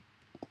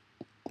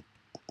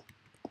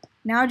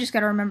 Now I just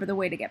gotta remember the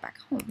way to get back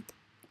home.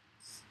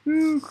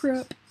 Oh,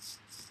 crap.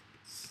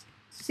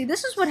 See,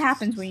 this is what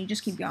happens when you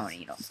just keep going and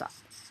you don't stop.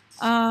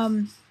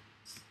 I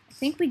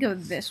think we go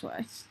this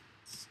way.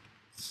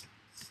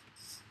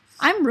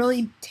 I'm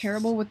really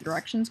terrible with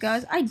directions,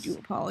 guys. I do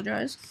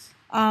apologize.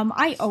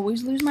 I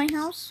always lose my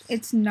house.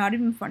 It's not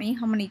even funny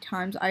how many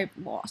times I've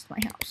lost my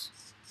house.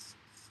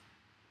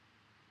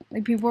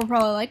 Like, people are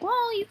probably like,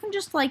 well, you can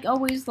just, like,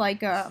 always,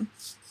 like, you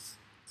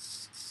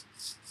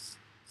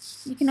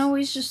can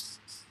always just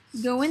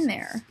go in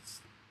there.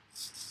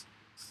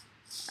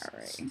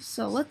 Alright,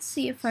 so let's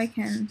see if I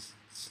can...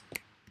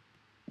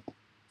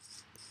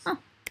 Oh,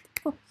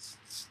 cool.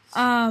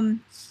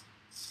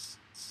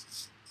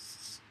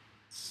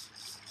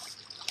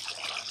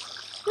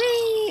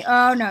 Whee!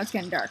 Oh, no, it's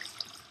getting dark.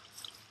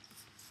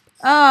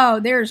 Oh,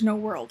 there's no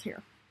world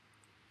here.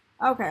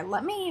 Okay,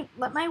 let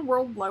my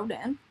world load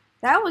in.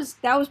 That was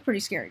pretty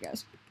scary,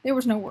 guys. There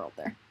was no world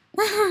there.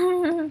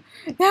 That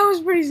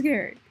was pretty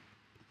scary.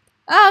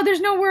 Oh, there's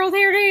no world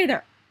here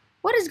either.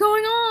 What is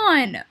going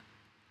on?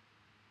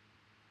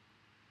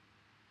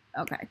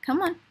 Okay,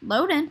 come on.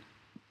 Load in.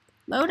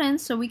 Load in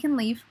so we can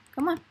leave.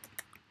 Come on.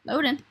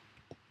 Load in.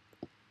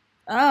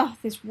 Oh,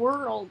 this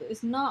world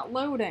is not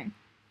loading.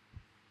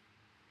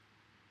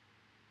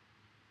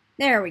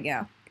 There we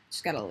go.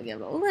 Just gotta give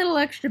it a little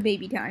extra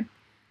baby time.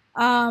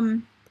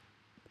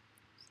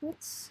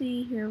 Let's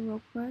see here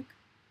real quick.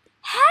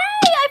 Hey,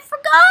 I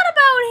forgot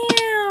about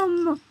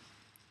him!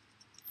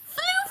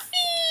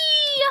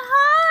 Floofy!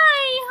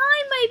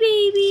 Hi, my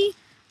baby.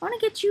 I want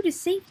to get you to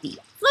safety.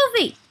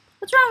 Floofy,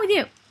 what's wrong with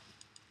you?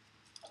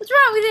 What's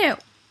wrong with you?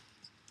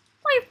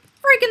 Why are you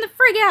freaking the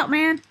frig out,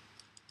 man?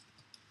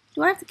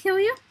 Do I have to kill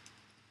you?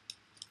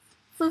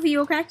 Floofy, you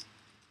okay?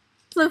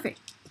 Floofy,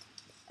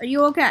 are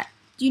you okay?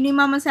 Do you need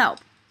Mama's help?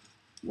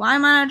 Why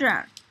am I not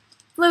drowning?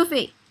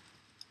 Floofy.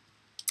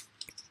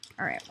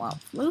 Alright, well,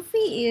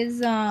 Floofy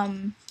is,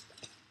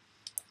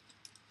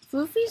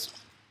 Floofy's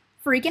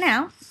freaking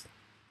out.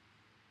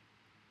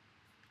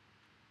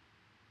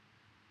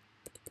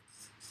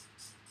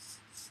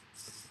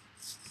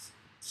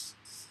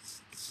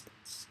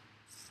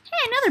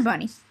 Hey, another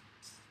bunny.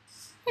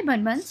 Hey,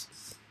 Bun Buns.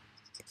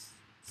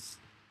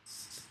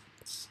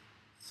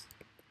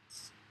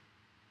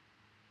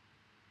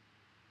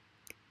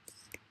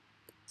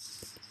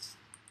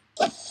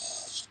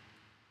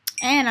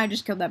 And I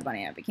just killed that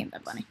bunny. I became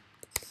that bunny.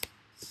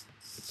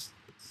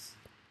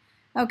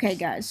 Okay,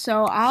 guys,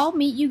 so I'll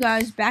meet you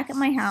guys back at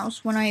my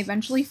house when I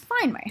eventually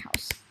find my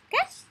house.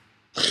 Okay?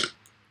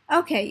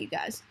 Okay, you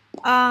guys.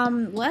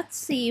 Let's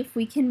see if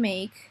we can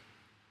make...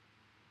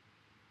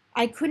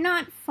 I could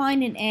not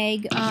find an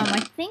egg.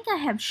 I think I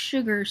have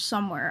sugar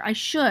somewhere. I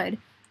should.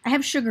 I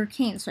have sugar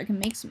cane, so I can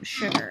make some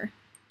sugar.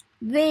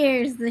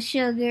 There's the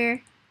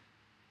sugar.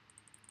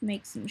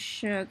 Make some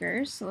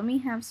sugar. So let me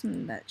have some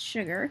of that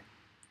sugar.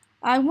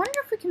 I wonder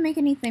if we can make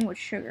anything with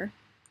sugar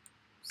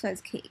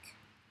besides cake.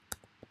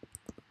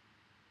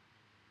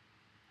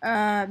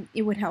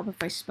 It would help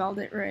if I spelled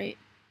it right.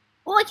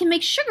 Well, I can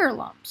make sugar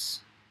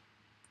lumps.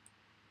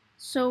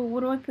 So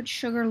what do I put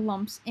sugar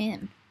lumps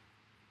in?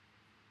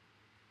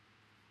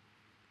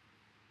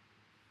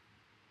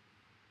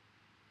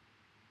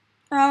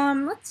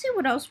 Let's see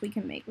what else we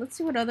can make. Let's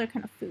see what other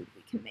kind of food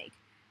we can make.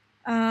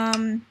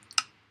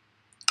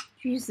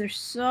 Geez, there's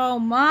so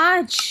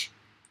much.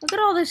 Look at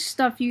all this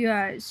stuff, you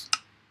guys.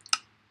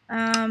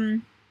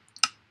 Oh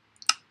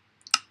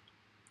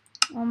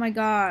my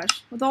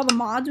gosh. With all the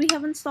mods we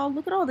have installed,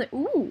 look at all the...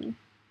 Ooh.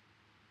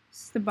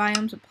 This is the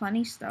Biomes of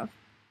Plenty stuff.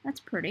 That's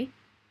pretty.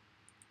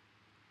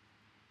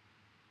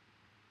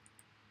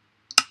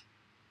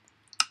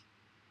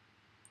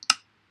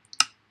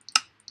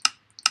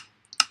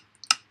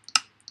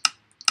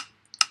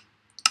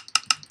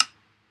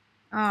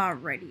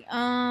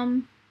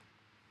 Alrighty.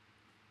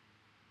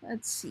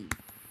 Let's see.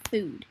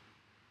 Food.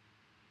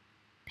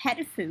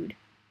 Pet food.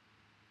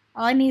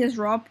 All I need is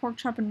raw pork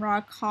chop and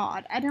raw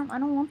cod. I don't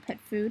want pet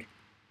food.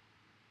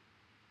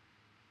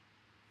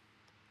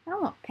 I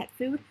don't want pet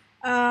food.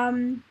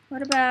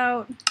 What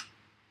about...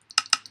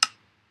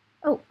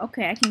 Oh,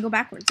 okay, I can go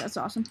backwards. That's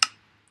awesome.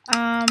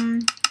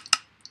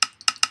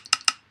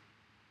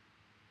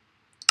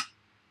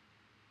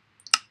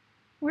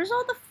 Where's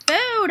all the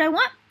food? I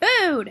want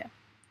food.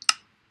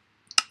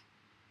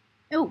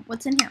 Oh,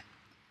 what's in here?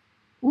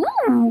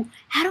 Ooh,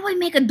 how do I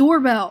make a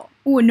doorbell?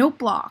 Ooh, a note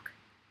block.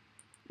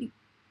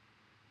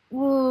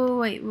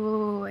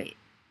 Whoa,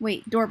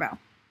 wait, doorbell.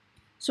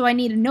 So I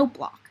need a note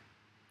block.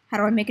 How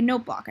do I make a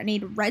note block? I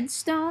need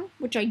redstone,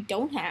 which I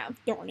don't have,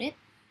 darn it.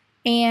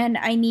 And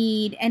I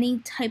need any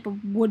type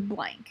of wood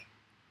plank.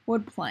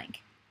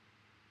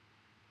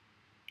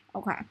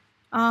 Okay.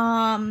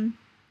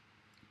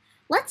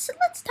 Let's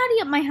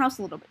tidy up my house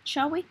a little bit,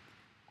 shall we?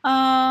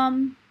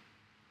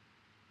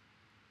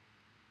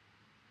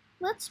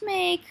 Let's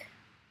make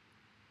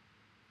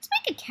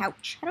a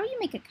couch. How do you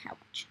make a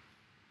couch?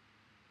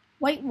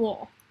 White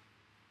wool.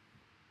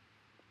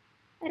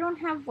 I don't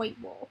have white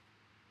wool.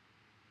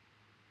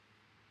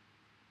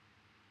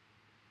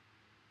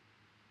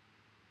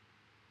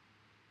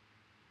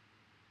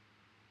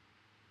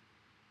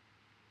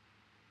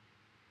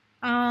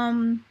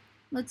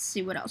 Let's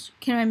see what else.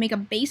 Can I make a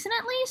basin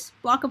at least?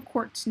 Block of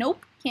quartz.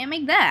 Nope, can't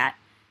make that.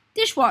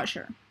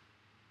 Dishwasher.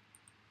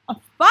 A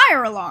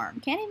fire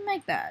alarm. Can't even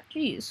make that.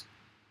 Jeez.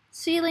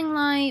 Ceiling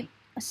light.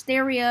 A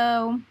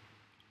stereo.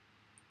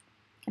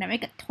 Can I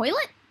make a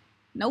toilet?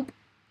 Nope.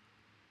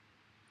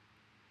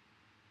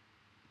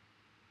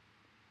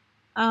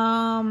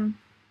 Can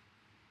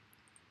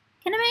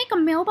I make a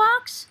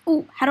mailbox?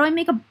 Oh, how do I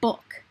make a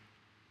book?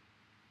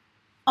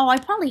 Oh, I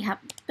probably have.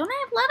 Don't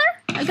I have leather?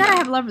 I gotta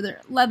have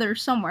leather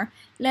somewhere.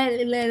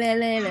 I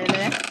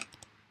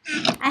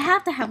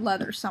have to have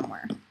leather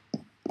somewhere.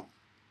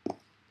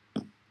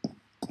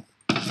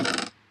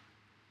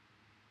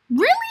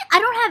 Really? I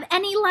don't have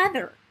any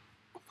leather.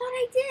 I thought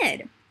I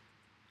did.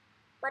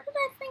 Why did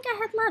I think I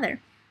had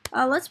leather?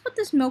 Let's put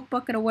this milk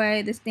bucket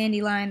away, this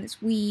dandelion,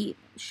 this wheat,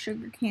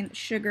 sugar cane,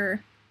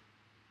 sugar,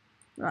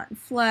 rotten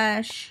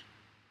flesh.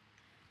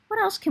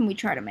 What else can we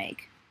try to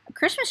make? A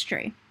Christmas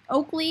tree,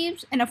 oak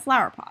leaves, and a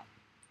flower pot.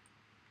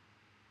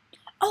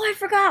 Oh, I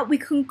forgot. We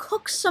can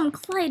cook some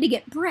clay to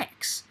get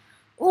bricks.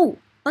 Oh,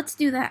 let's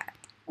do that.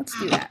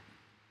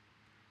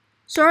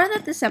 Sorry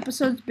that this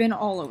episode's been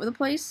all over the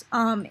place.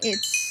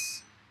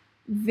 It's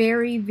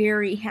very,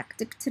 very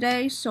hectic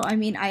today. So I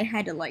mean, I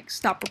had to like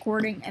stop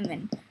recording and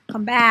then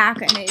come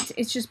back, and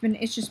it's just been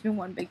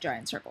one big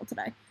giant circle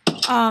today.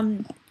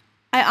 I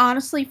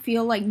honestly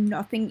feel like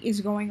nothing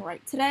is going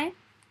right today.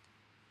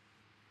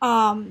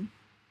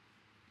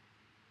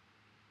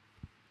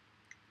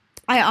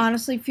 I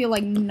honestly feel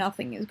like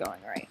nothing is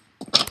going right.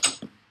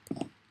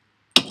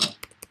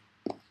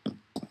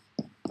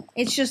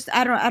 It's just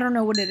I don't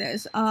know what it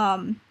is.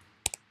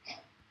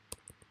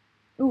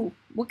 Ooh,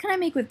 what can I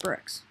make with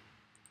bricks?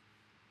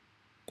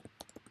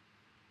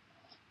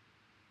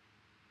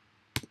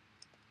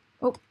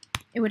 Oh,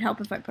 it would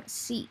help if I put a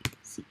C.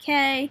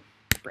 CK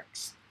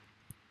bricks.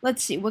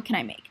 Let's see, what can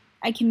I make?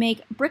 I can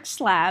make brick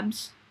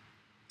slabs,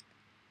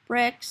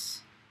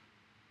 bricks,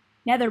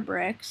 nether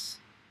bricks,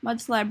 mud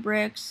slab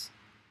bricks,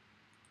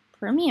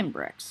 premium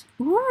bricks.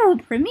 Ooh,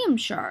 premium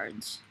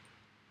shards.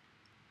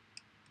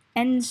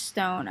 End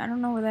stone. I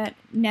don't know where that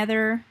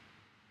nether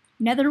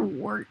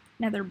wart,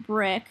 nether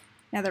brick,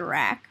 nether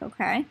rack.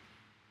 Okay,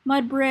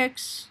 mud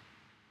bricks.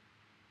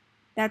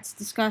 That's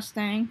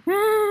disgusting.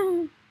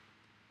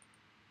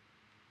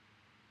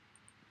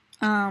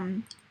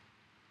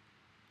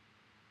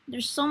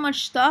 There's so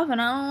much stuff,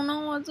 and I don't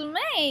know what to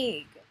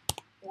make.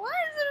 Why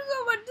is there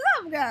so much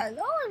stuff, guys?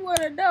 All I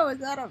want to know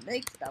is how to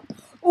make stuff.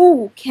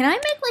 Oh, can I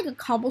make like a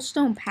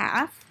cobblestone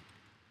path?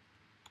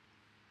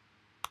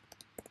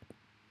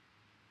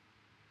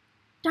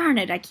 Darn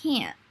it, I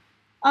can't.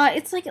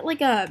 It's like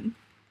a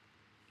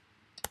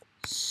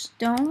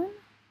stone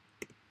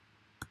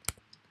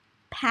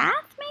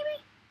path,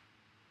 maybe?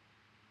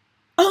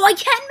 Oh, I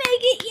can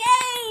make it!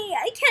 Yay!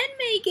 I can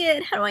make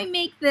it! How do I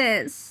make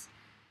this?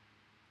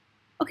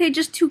 Okay,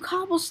 just 2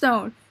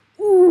 cobblestone.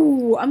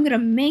 Ooh, I'm gonna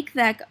make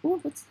that. Ooh,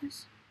 what's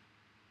this?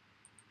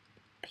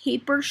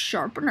 Paper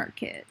sharpener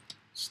kit.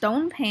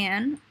 Stone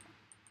pan.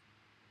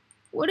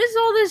 What is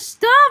all this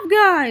stuff,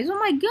 guys? Oh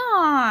my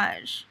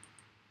gosh.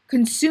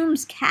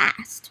 Consumes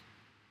cast.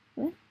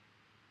 What?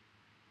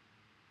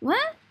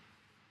 What?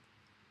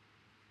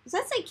 Does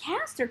that say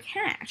cast or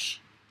cash?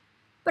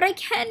 But I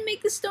can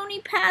make the stony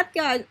path,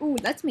 guys. Ooh,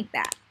 let's make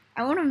that.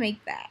 I want to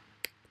make that.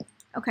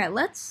 Okay,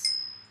 let's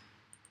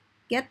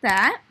get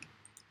that.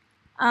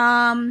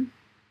 Okay.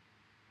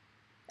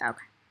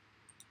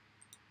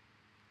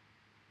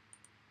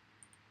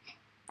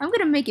 I'm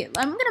gonna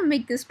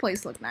make this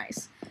place look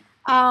nice.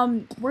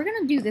 We're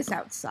gonna do this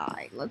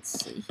outside. Let's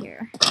see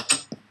here.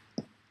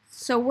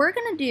 So we're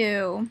gonna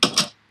do,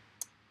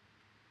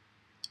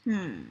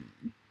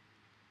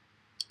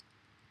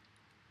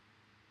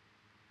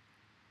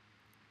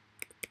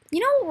 You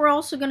know what we're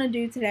also gonna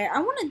do today? I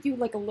wanna do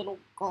like a little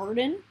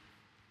garden.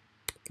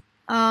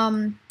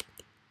 I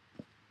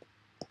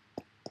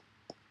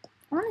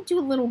wanna do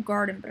a little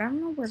garden, but I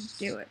don't know where to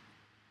do it.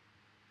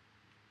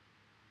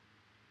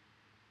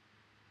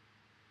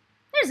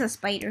 There's a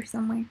spider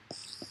somewhere.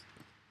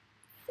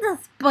 There's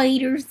a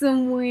spider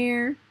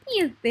somewhere.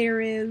 Yes, there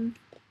is.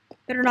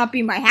 Better not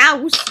be my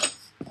house.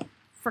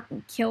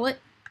 Frickin' kill it.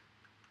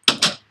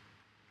 Did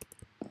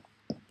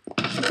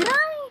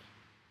I?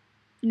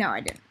 No,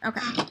 I didn't.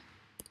 Okay.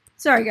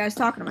 Sorry, guys,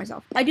 talking to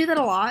myself. I do that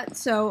a lot,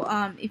 so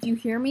if you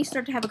hear me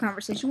start to have a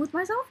conversation with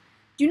myself,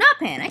 do not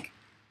panic.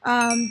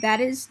 That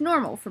is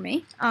normal for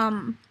me.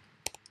 I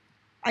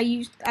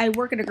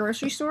work at a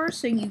grocery store,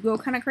 so you go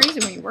kind of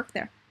crazy when you work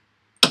there.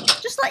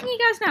 Just letting you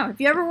guys know.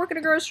 If you ever work at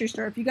a grocery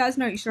store, if you guys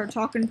know, you start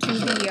talking to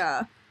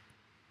the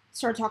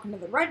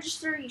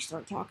register, you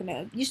start talking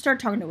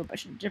to a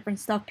bunch of different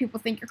stuff. People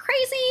think you're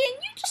crazy, and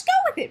you just go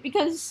with it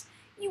because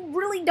you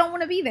really don't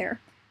want to be there.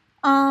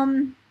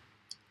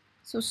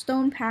 So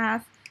stone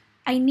path.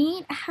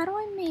 How do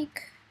I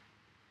make...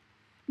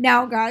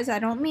 Now, guys, I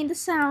don't mean to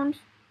sound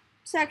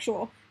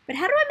sexual, but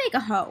how do I make a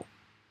hoe?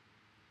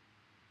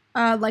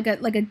 Like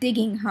a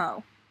digging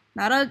hoe.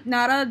 Not a...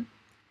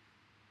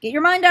 Get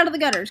your mind out of the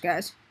gutters,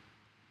 guys.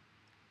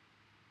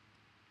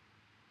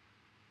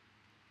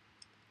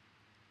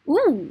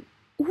 Ooh,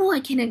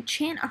 I can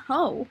enchant a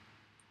hoe.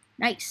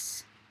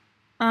 Nice.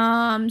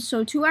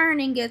 So 2 iron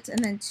ingots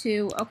and then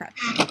 2, okay.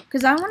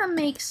 Because I want to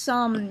make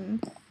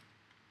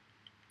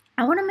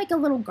a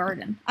little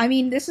garden. I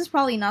mean, this is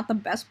probably not the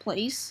best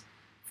place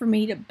for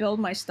me to build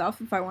my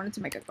stuff if I wanted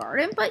to make a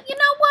garden, but you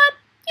know what?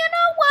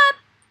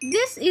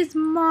 This is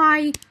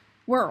my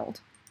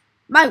world.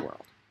 My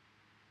world.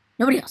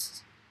 Nobody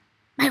else's.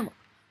 My world.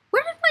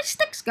 Where did my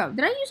sticks go?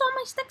 Did I use all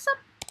my sticks up?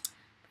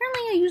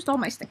 Apparently I used all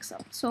my sticks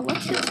up. So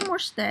let's get some more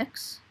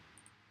sticks.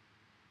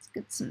 Let's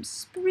get some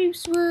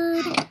spruce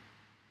wood.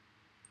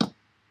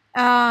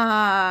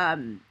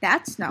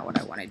 That's not what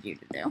I wanted you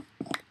to do.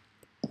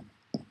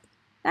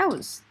 That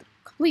was the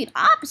complete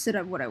opposite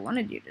of what I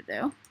wanted you to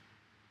do.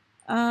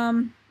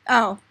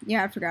 Oh,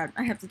 yeah, I forgot.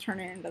 I have to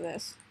turn it into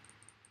this.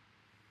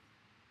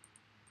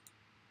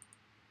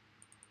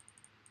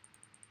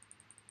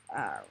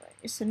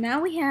 Alright, so now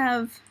we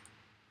have...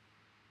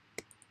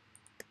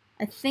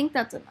 I think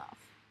that's enough.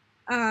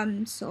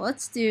 So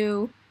let's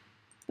do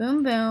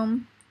boom,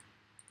 boom,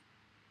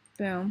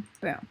 boom,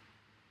 boom.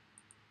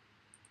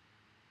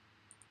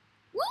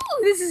 Woo!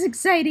 This is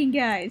exciting,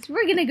 guys.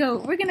 We're gonna go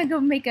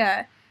make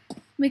a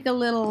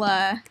little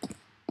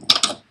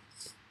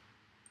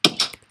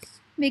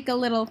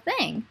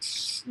thing.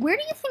 Where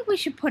do you think we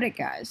should put it,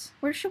 guys?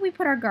 Where should we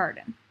put our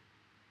garden?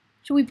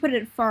 Should we put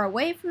it far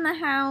away from the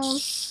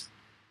house?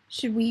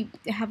 Should we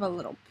have a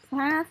little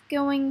path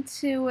going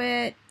to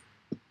it?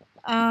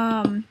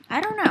 I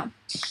don't know.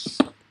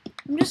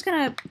 I'm just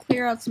gonna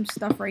clear out some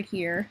stuff right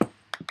here.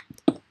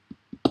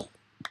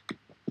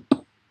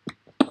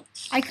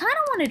 I kind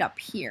of want it up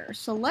here,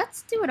 so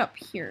let's do it up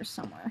here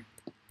somewhere.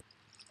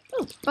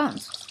 Ooh,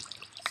 bones.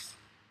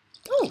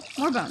 Ooh,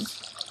 more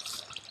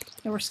bones.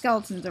 There were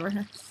skeletons over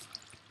here.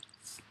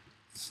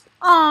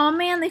 Aw,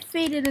 man, they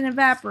faded and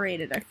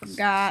evaporated. I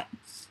forgot.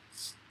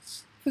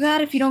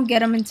 Forgot if you don't get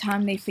them in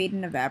time, they fade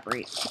and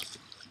evaporate.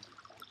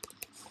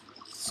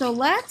 So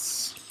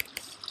let's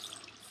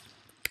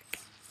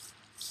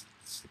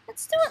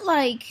do it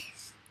like...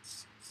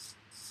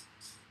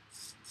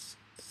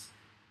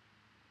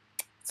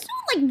 Let's do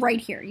it like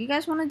right here. You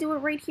guys want to do it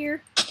right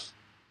here?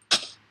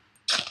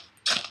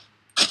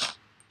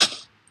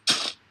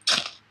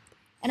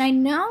 And I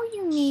know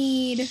you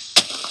need...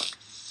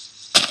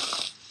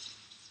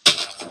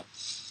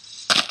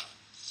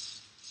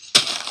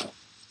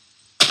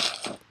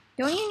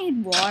 Don't you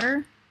need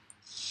water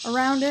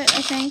around it,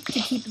 I think, to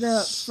keep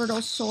the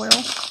fertile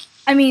soil?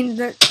 I mean,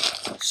 the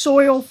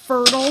soil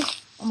fertile.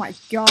 Oh my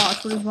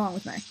gosh, what is wrong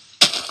with me?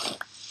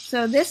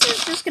 So this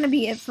is just going to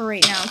be it for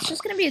right now. It's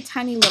just going to be a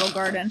tiny little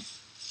garden.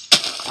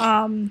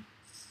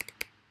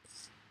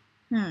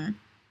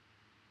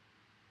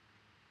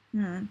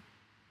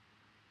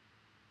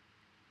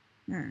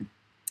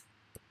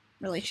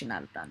 Really should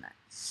not have done that.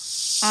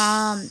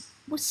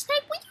 Well,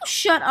 Snake, will you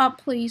shut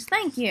up, please?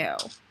 Thank you.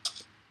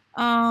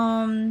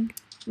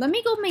 Let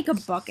me go make a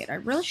bucket. I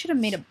really should have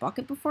made a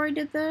bucket before I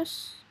did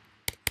this.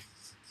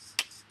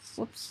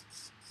 Whoops.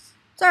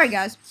 Sorry,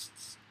 guys.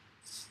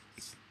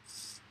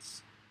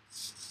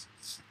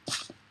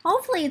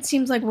 Hopefully it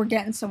seems like we're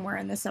getting somewhere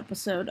in this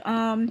episode.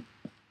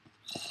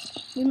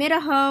 We made a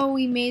hoe.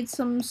 We made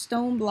some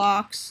stone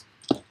blocks,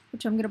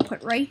 which I'm gonna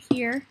put right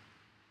here.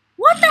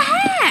 What the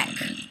heck?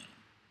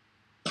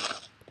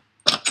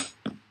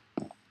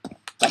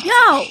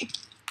 Yo!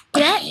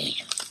 Get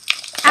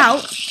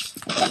out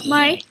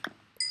my...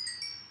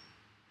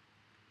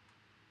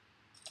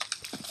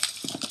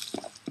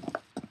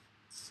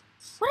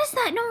 What is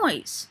that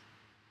noise?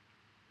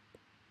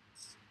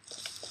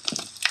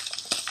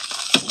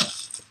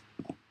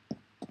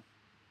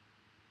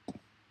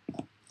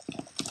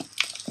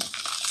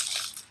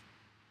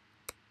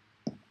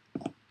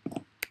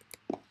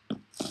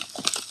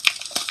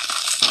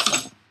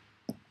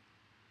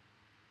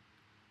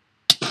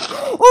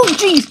 Oh,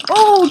 jeez!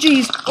 Oh,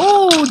 jeez!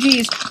 Oh,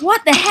 jeez!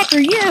 What the heck are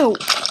you?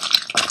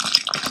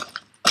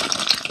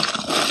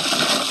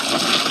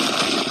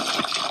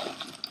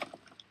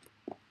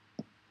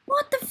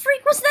 What the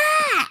freak was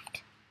that?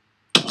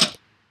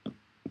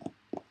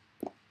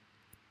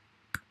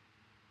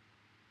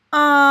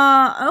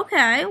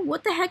 Okay,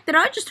 what the heck did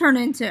I just turn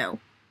into?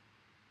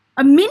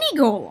 A mini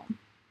golem.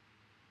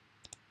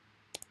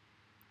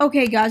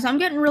 Okay, guys, I'm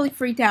getting really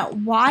freaked out.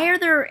 Why are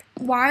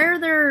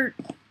there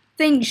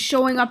things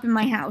showing up in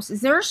my house?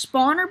 Is there a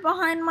spawner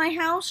behind my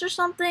house or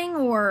something?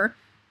 Or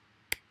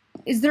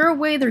is there a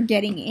way they're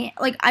getting in?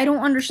 Like, I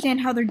don't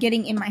understand how they're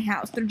getting in my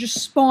house. They're just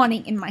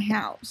spawning in my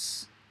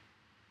house.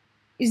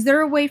 Is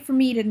there a way for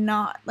me to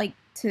not, like,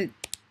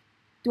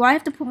 do I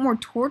have to put more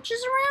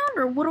torches around?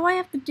 Or what do I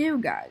have to do,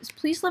 guys?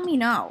 Please let me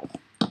know.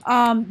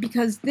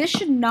 Because this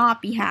should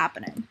not be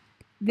happening.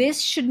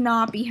 This should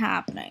not be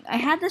happening. I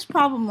had this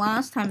problem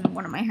last time in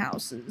one of my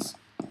houses.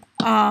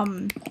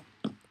 And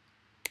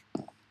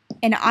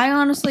I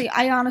honestly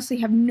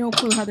have no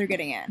clue how they're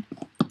getting in.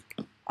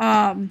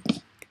 I'm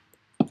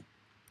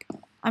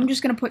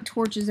just gonna put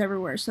torches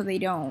everywhere so they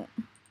don't.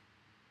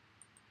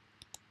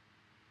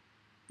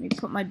 Let me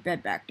put my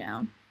bed back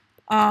down.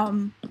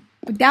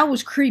 But that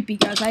was creepy,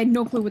 guys. I had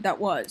no clue what that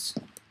was.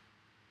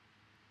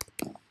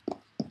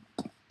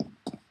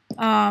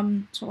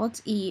 So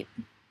let's eat.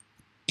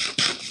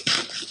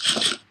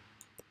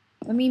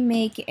 Let me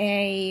make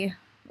a...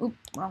 Oop,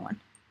 wrong one.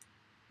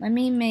 Let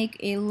me make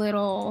a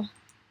little...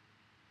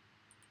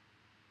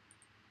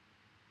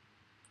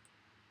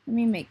 Let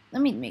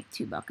me make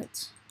 2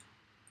 buckets.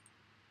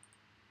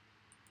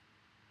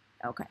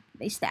 Okay,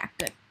 they stack.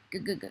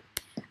 Good. Good.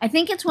 I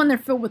think it's when they're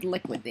filled with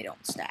liquid they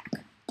don't stack.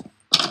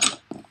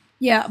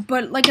 Yeah,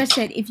 but like I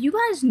said, if you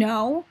guys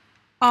know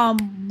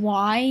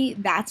why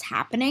that's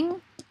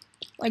happening,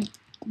 like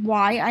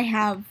why I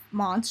have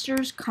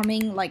monsters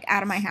coming like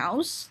out of my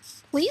house,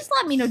 please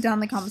let me know down in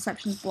the comment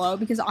sections below,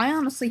 because I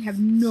honestly have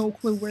no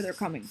clue where they're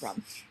coming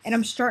from. And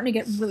I'm starting to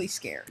get really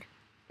scared.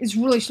 It's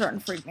really starting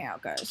to freak me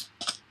out, guys.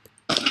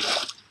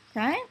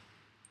 Okay?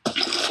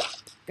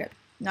 Good.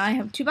 Now I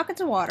have 2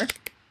 buckets of water.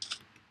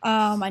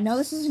 I know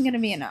this isn't going to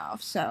be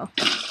enough, so...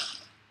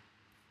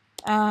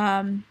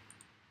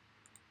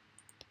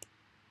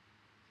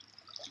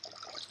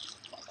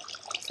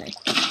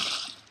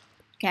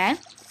 Okay.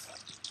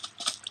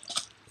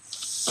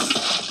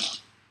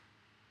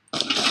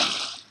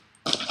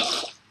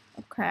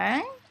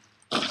 Okay.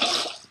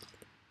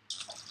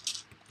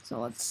 So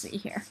let's see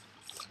here.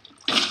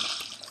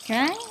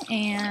 Okay,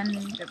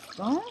 and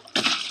boom.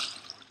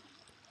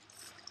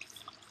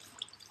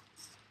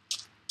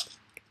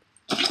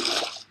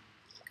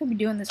 Could be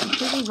doing this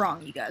completely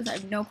wrong, you guys. I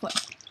have no clue.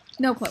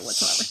 No clue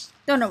whatsoever.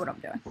 Don't know what I'm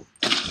doing.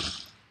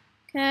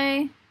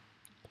 Okay.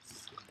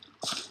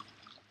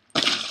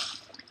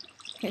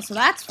 Okay, so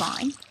that's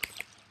fine.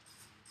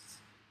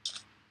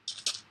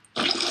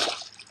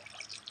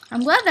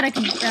 I'm glad that I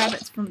can grab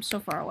it from so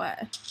far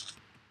away.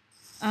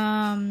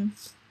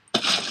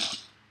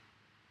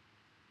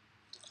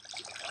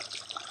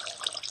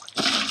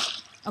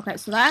 Okay,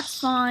 so that's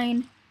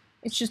fine.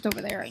 It's just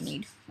over there I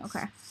need.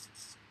 Okay.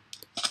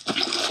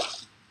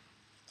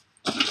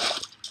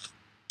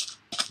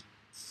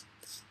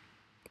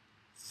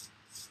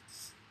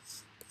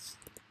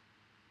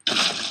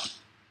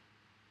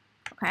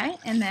 Okay,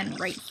 and then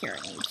right here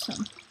I need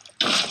some.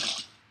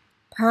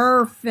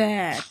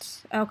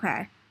 Perfect.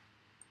 Okay.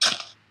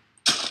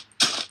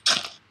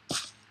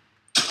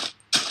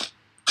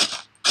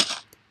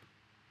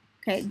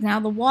 Okay,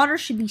 now the water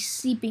should be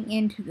seeping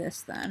into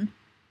this then.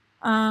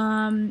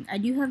 I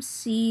do have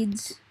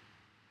seeds.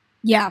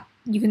 Yeah,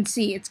 you can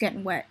see it's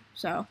getting wet,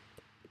 so.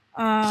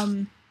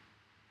 A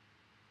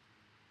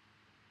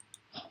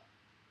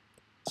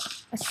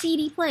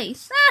seedy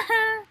place.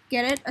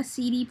 Get it? A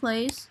seedy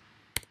place.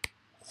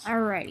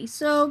 Alrighty,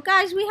 so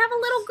guys, we have a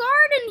little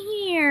garden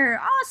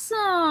here.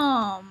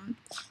 Awesome.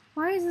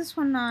 Why is this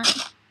one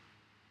not...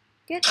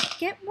 Get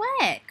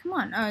wet. Come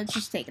on. Oh, it's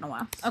just taking a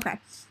while. Okay.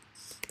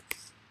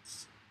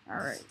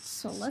 Alright,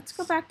 so let's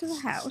go back to the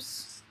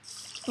house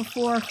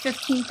before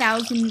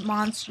 15,000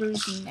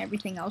 monsters and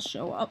everything else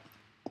show up.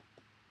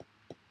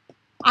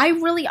 I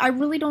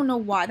really don't know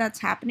why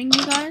that's happening,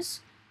 you guys.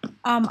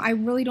 I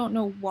really don't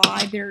know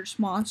why there's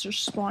monsters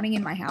spawning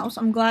in my house.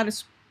 I'm glad a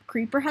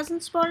creeper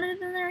hasn't spawned in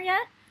there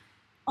yet.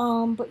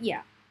 But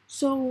yeah.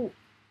 So,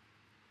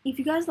 if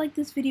you guys like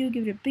this video,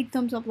 give it a big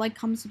thumbs up, like,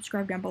 comment,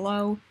 subscribe down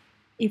below.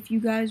 If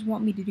you guys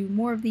want me to do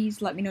more of these,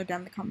 let me know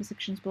down in the comment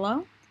sections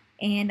below.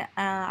 And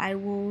I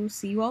will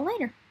see you all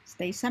later.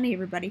 Stay sunny,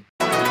 everybody.